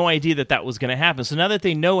had no idea that was going to happen. So now that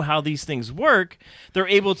they know how these things work, they're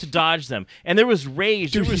able to dodge them. And there was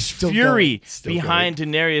rage, Dude, there was he's still fury going. Still behind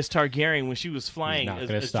Daenerys Targaryen when she was flying not as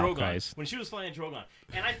gonna stop, Drogon. guys. When she was flying Drogon.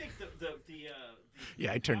 And I think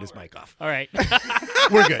Yeah, I turned his mic off. All right.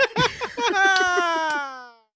 We're good.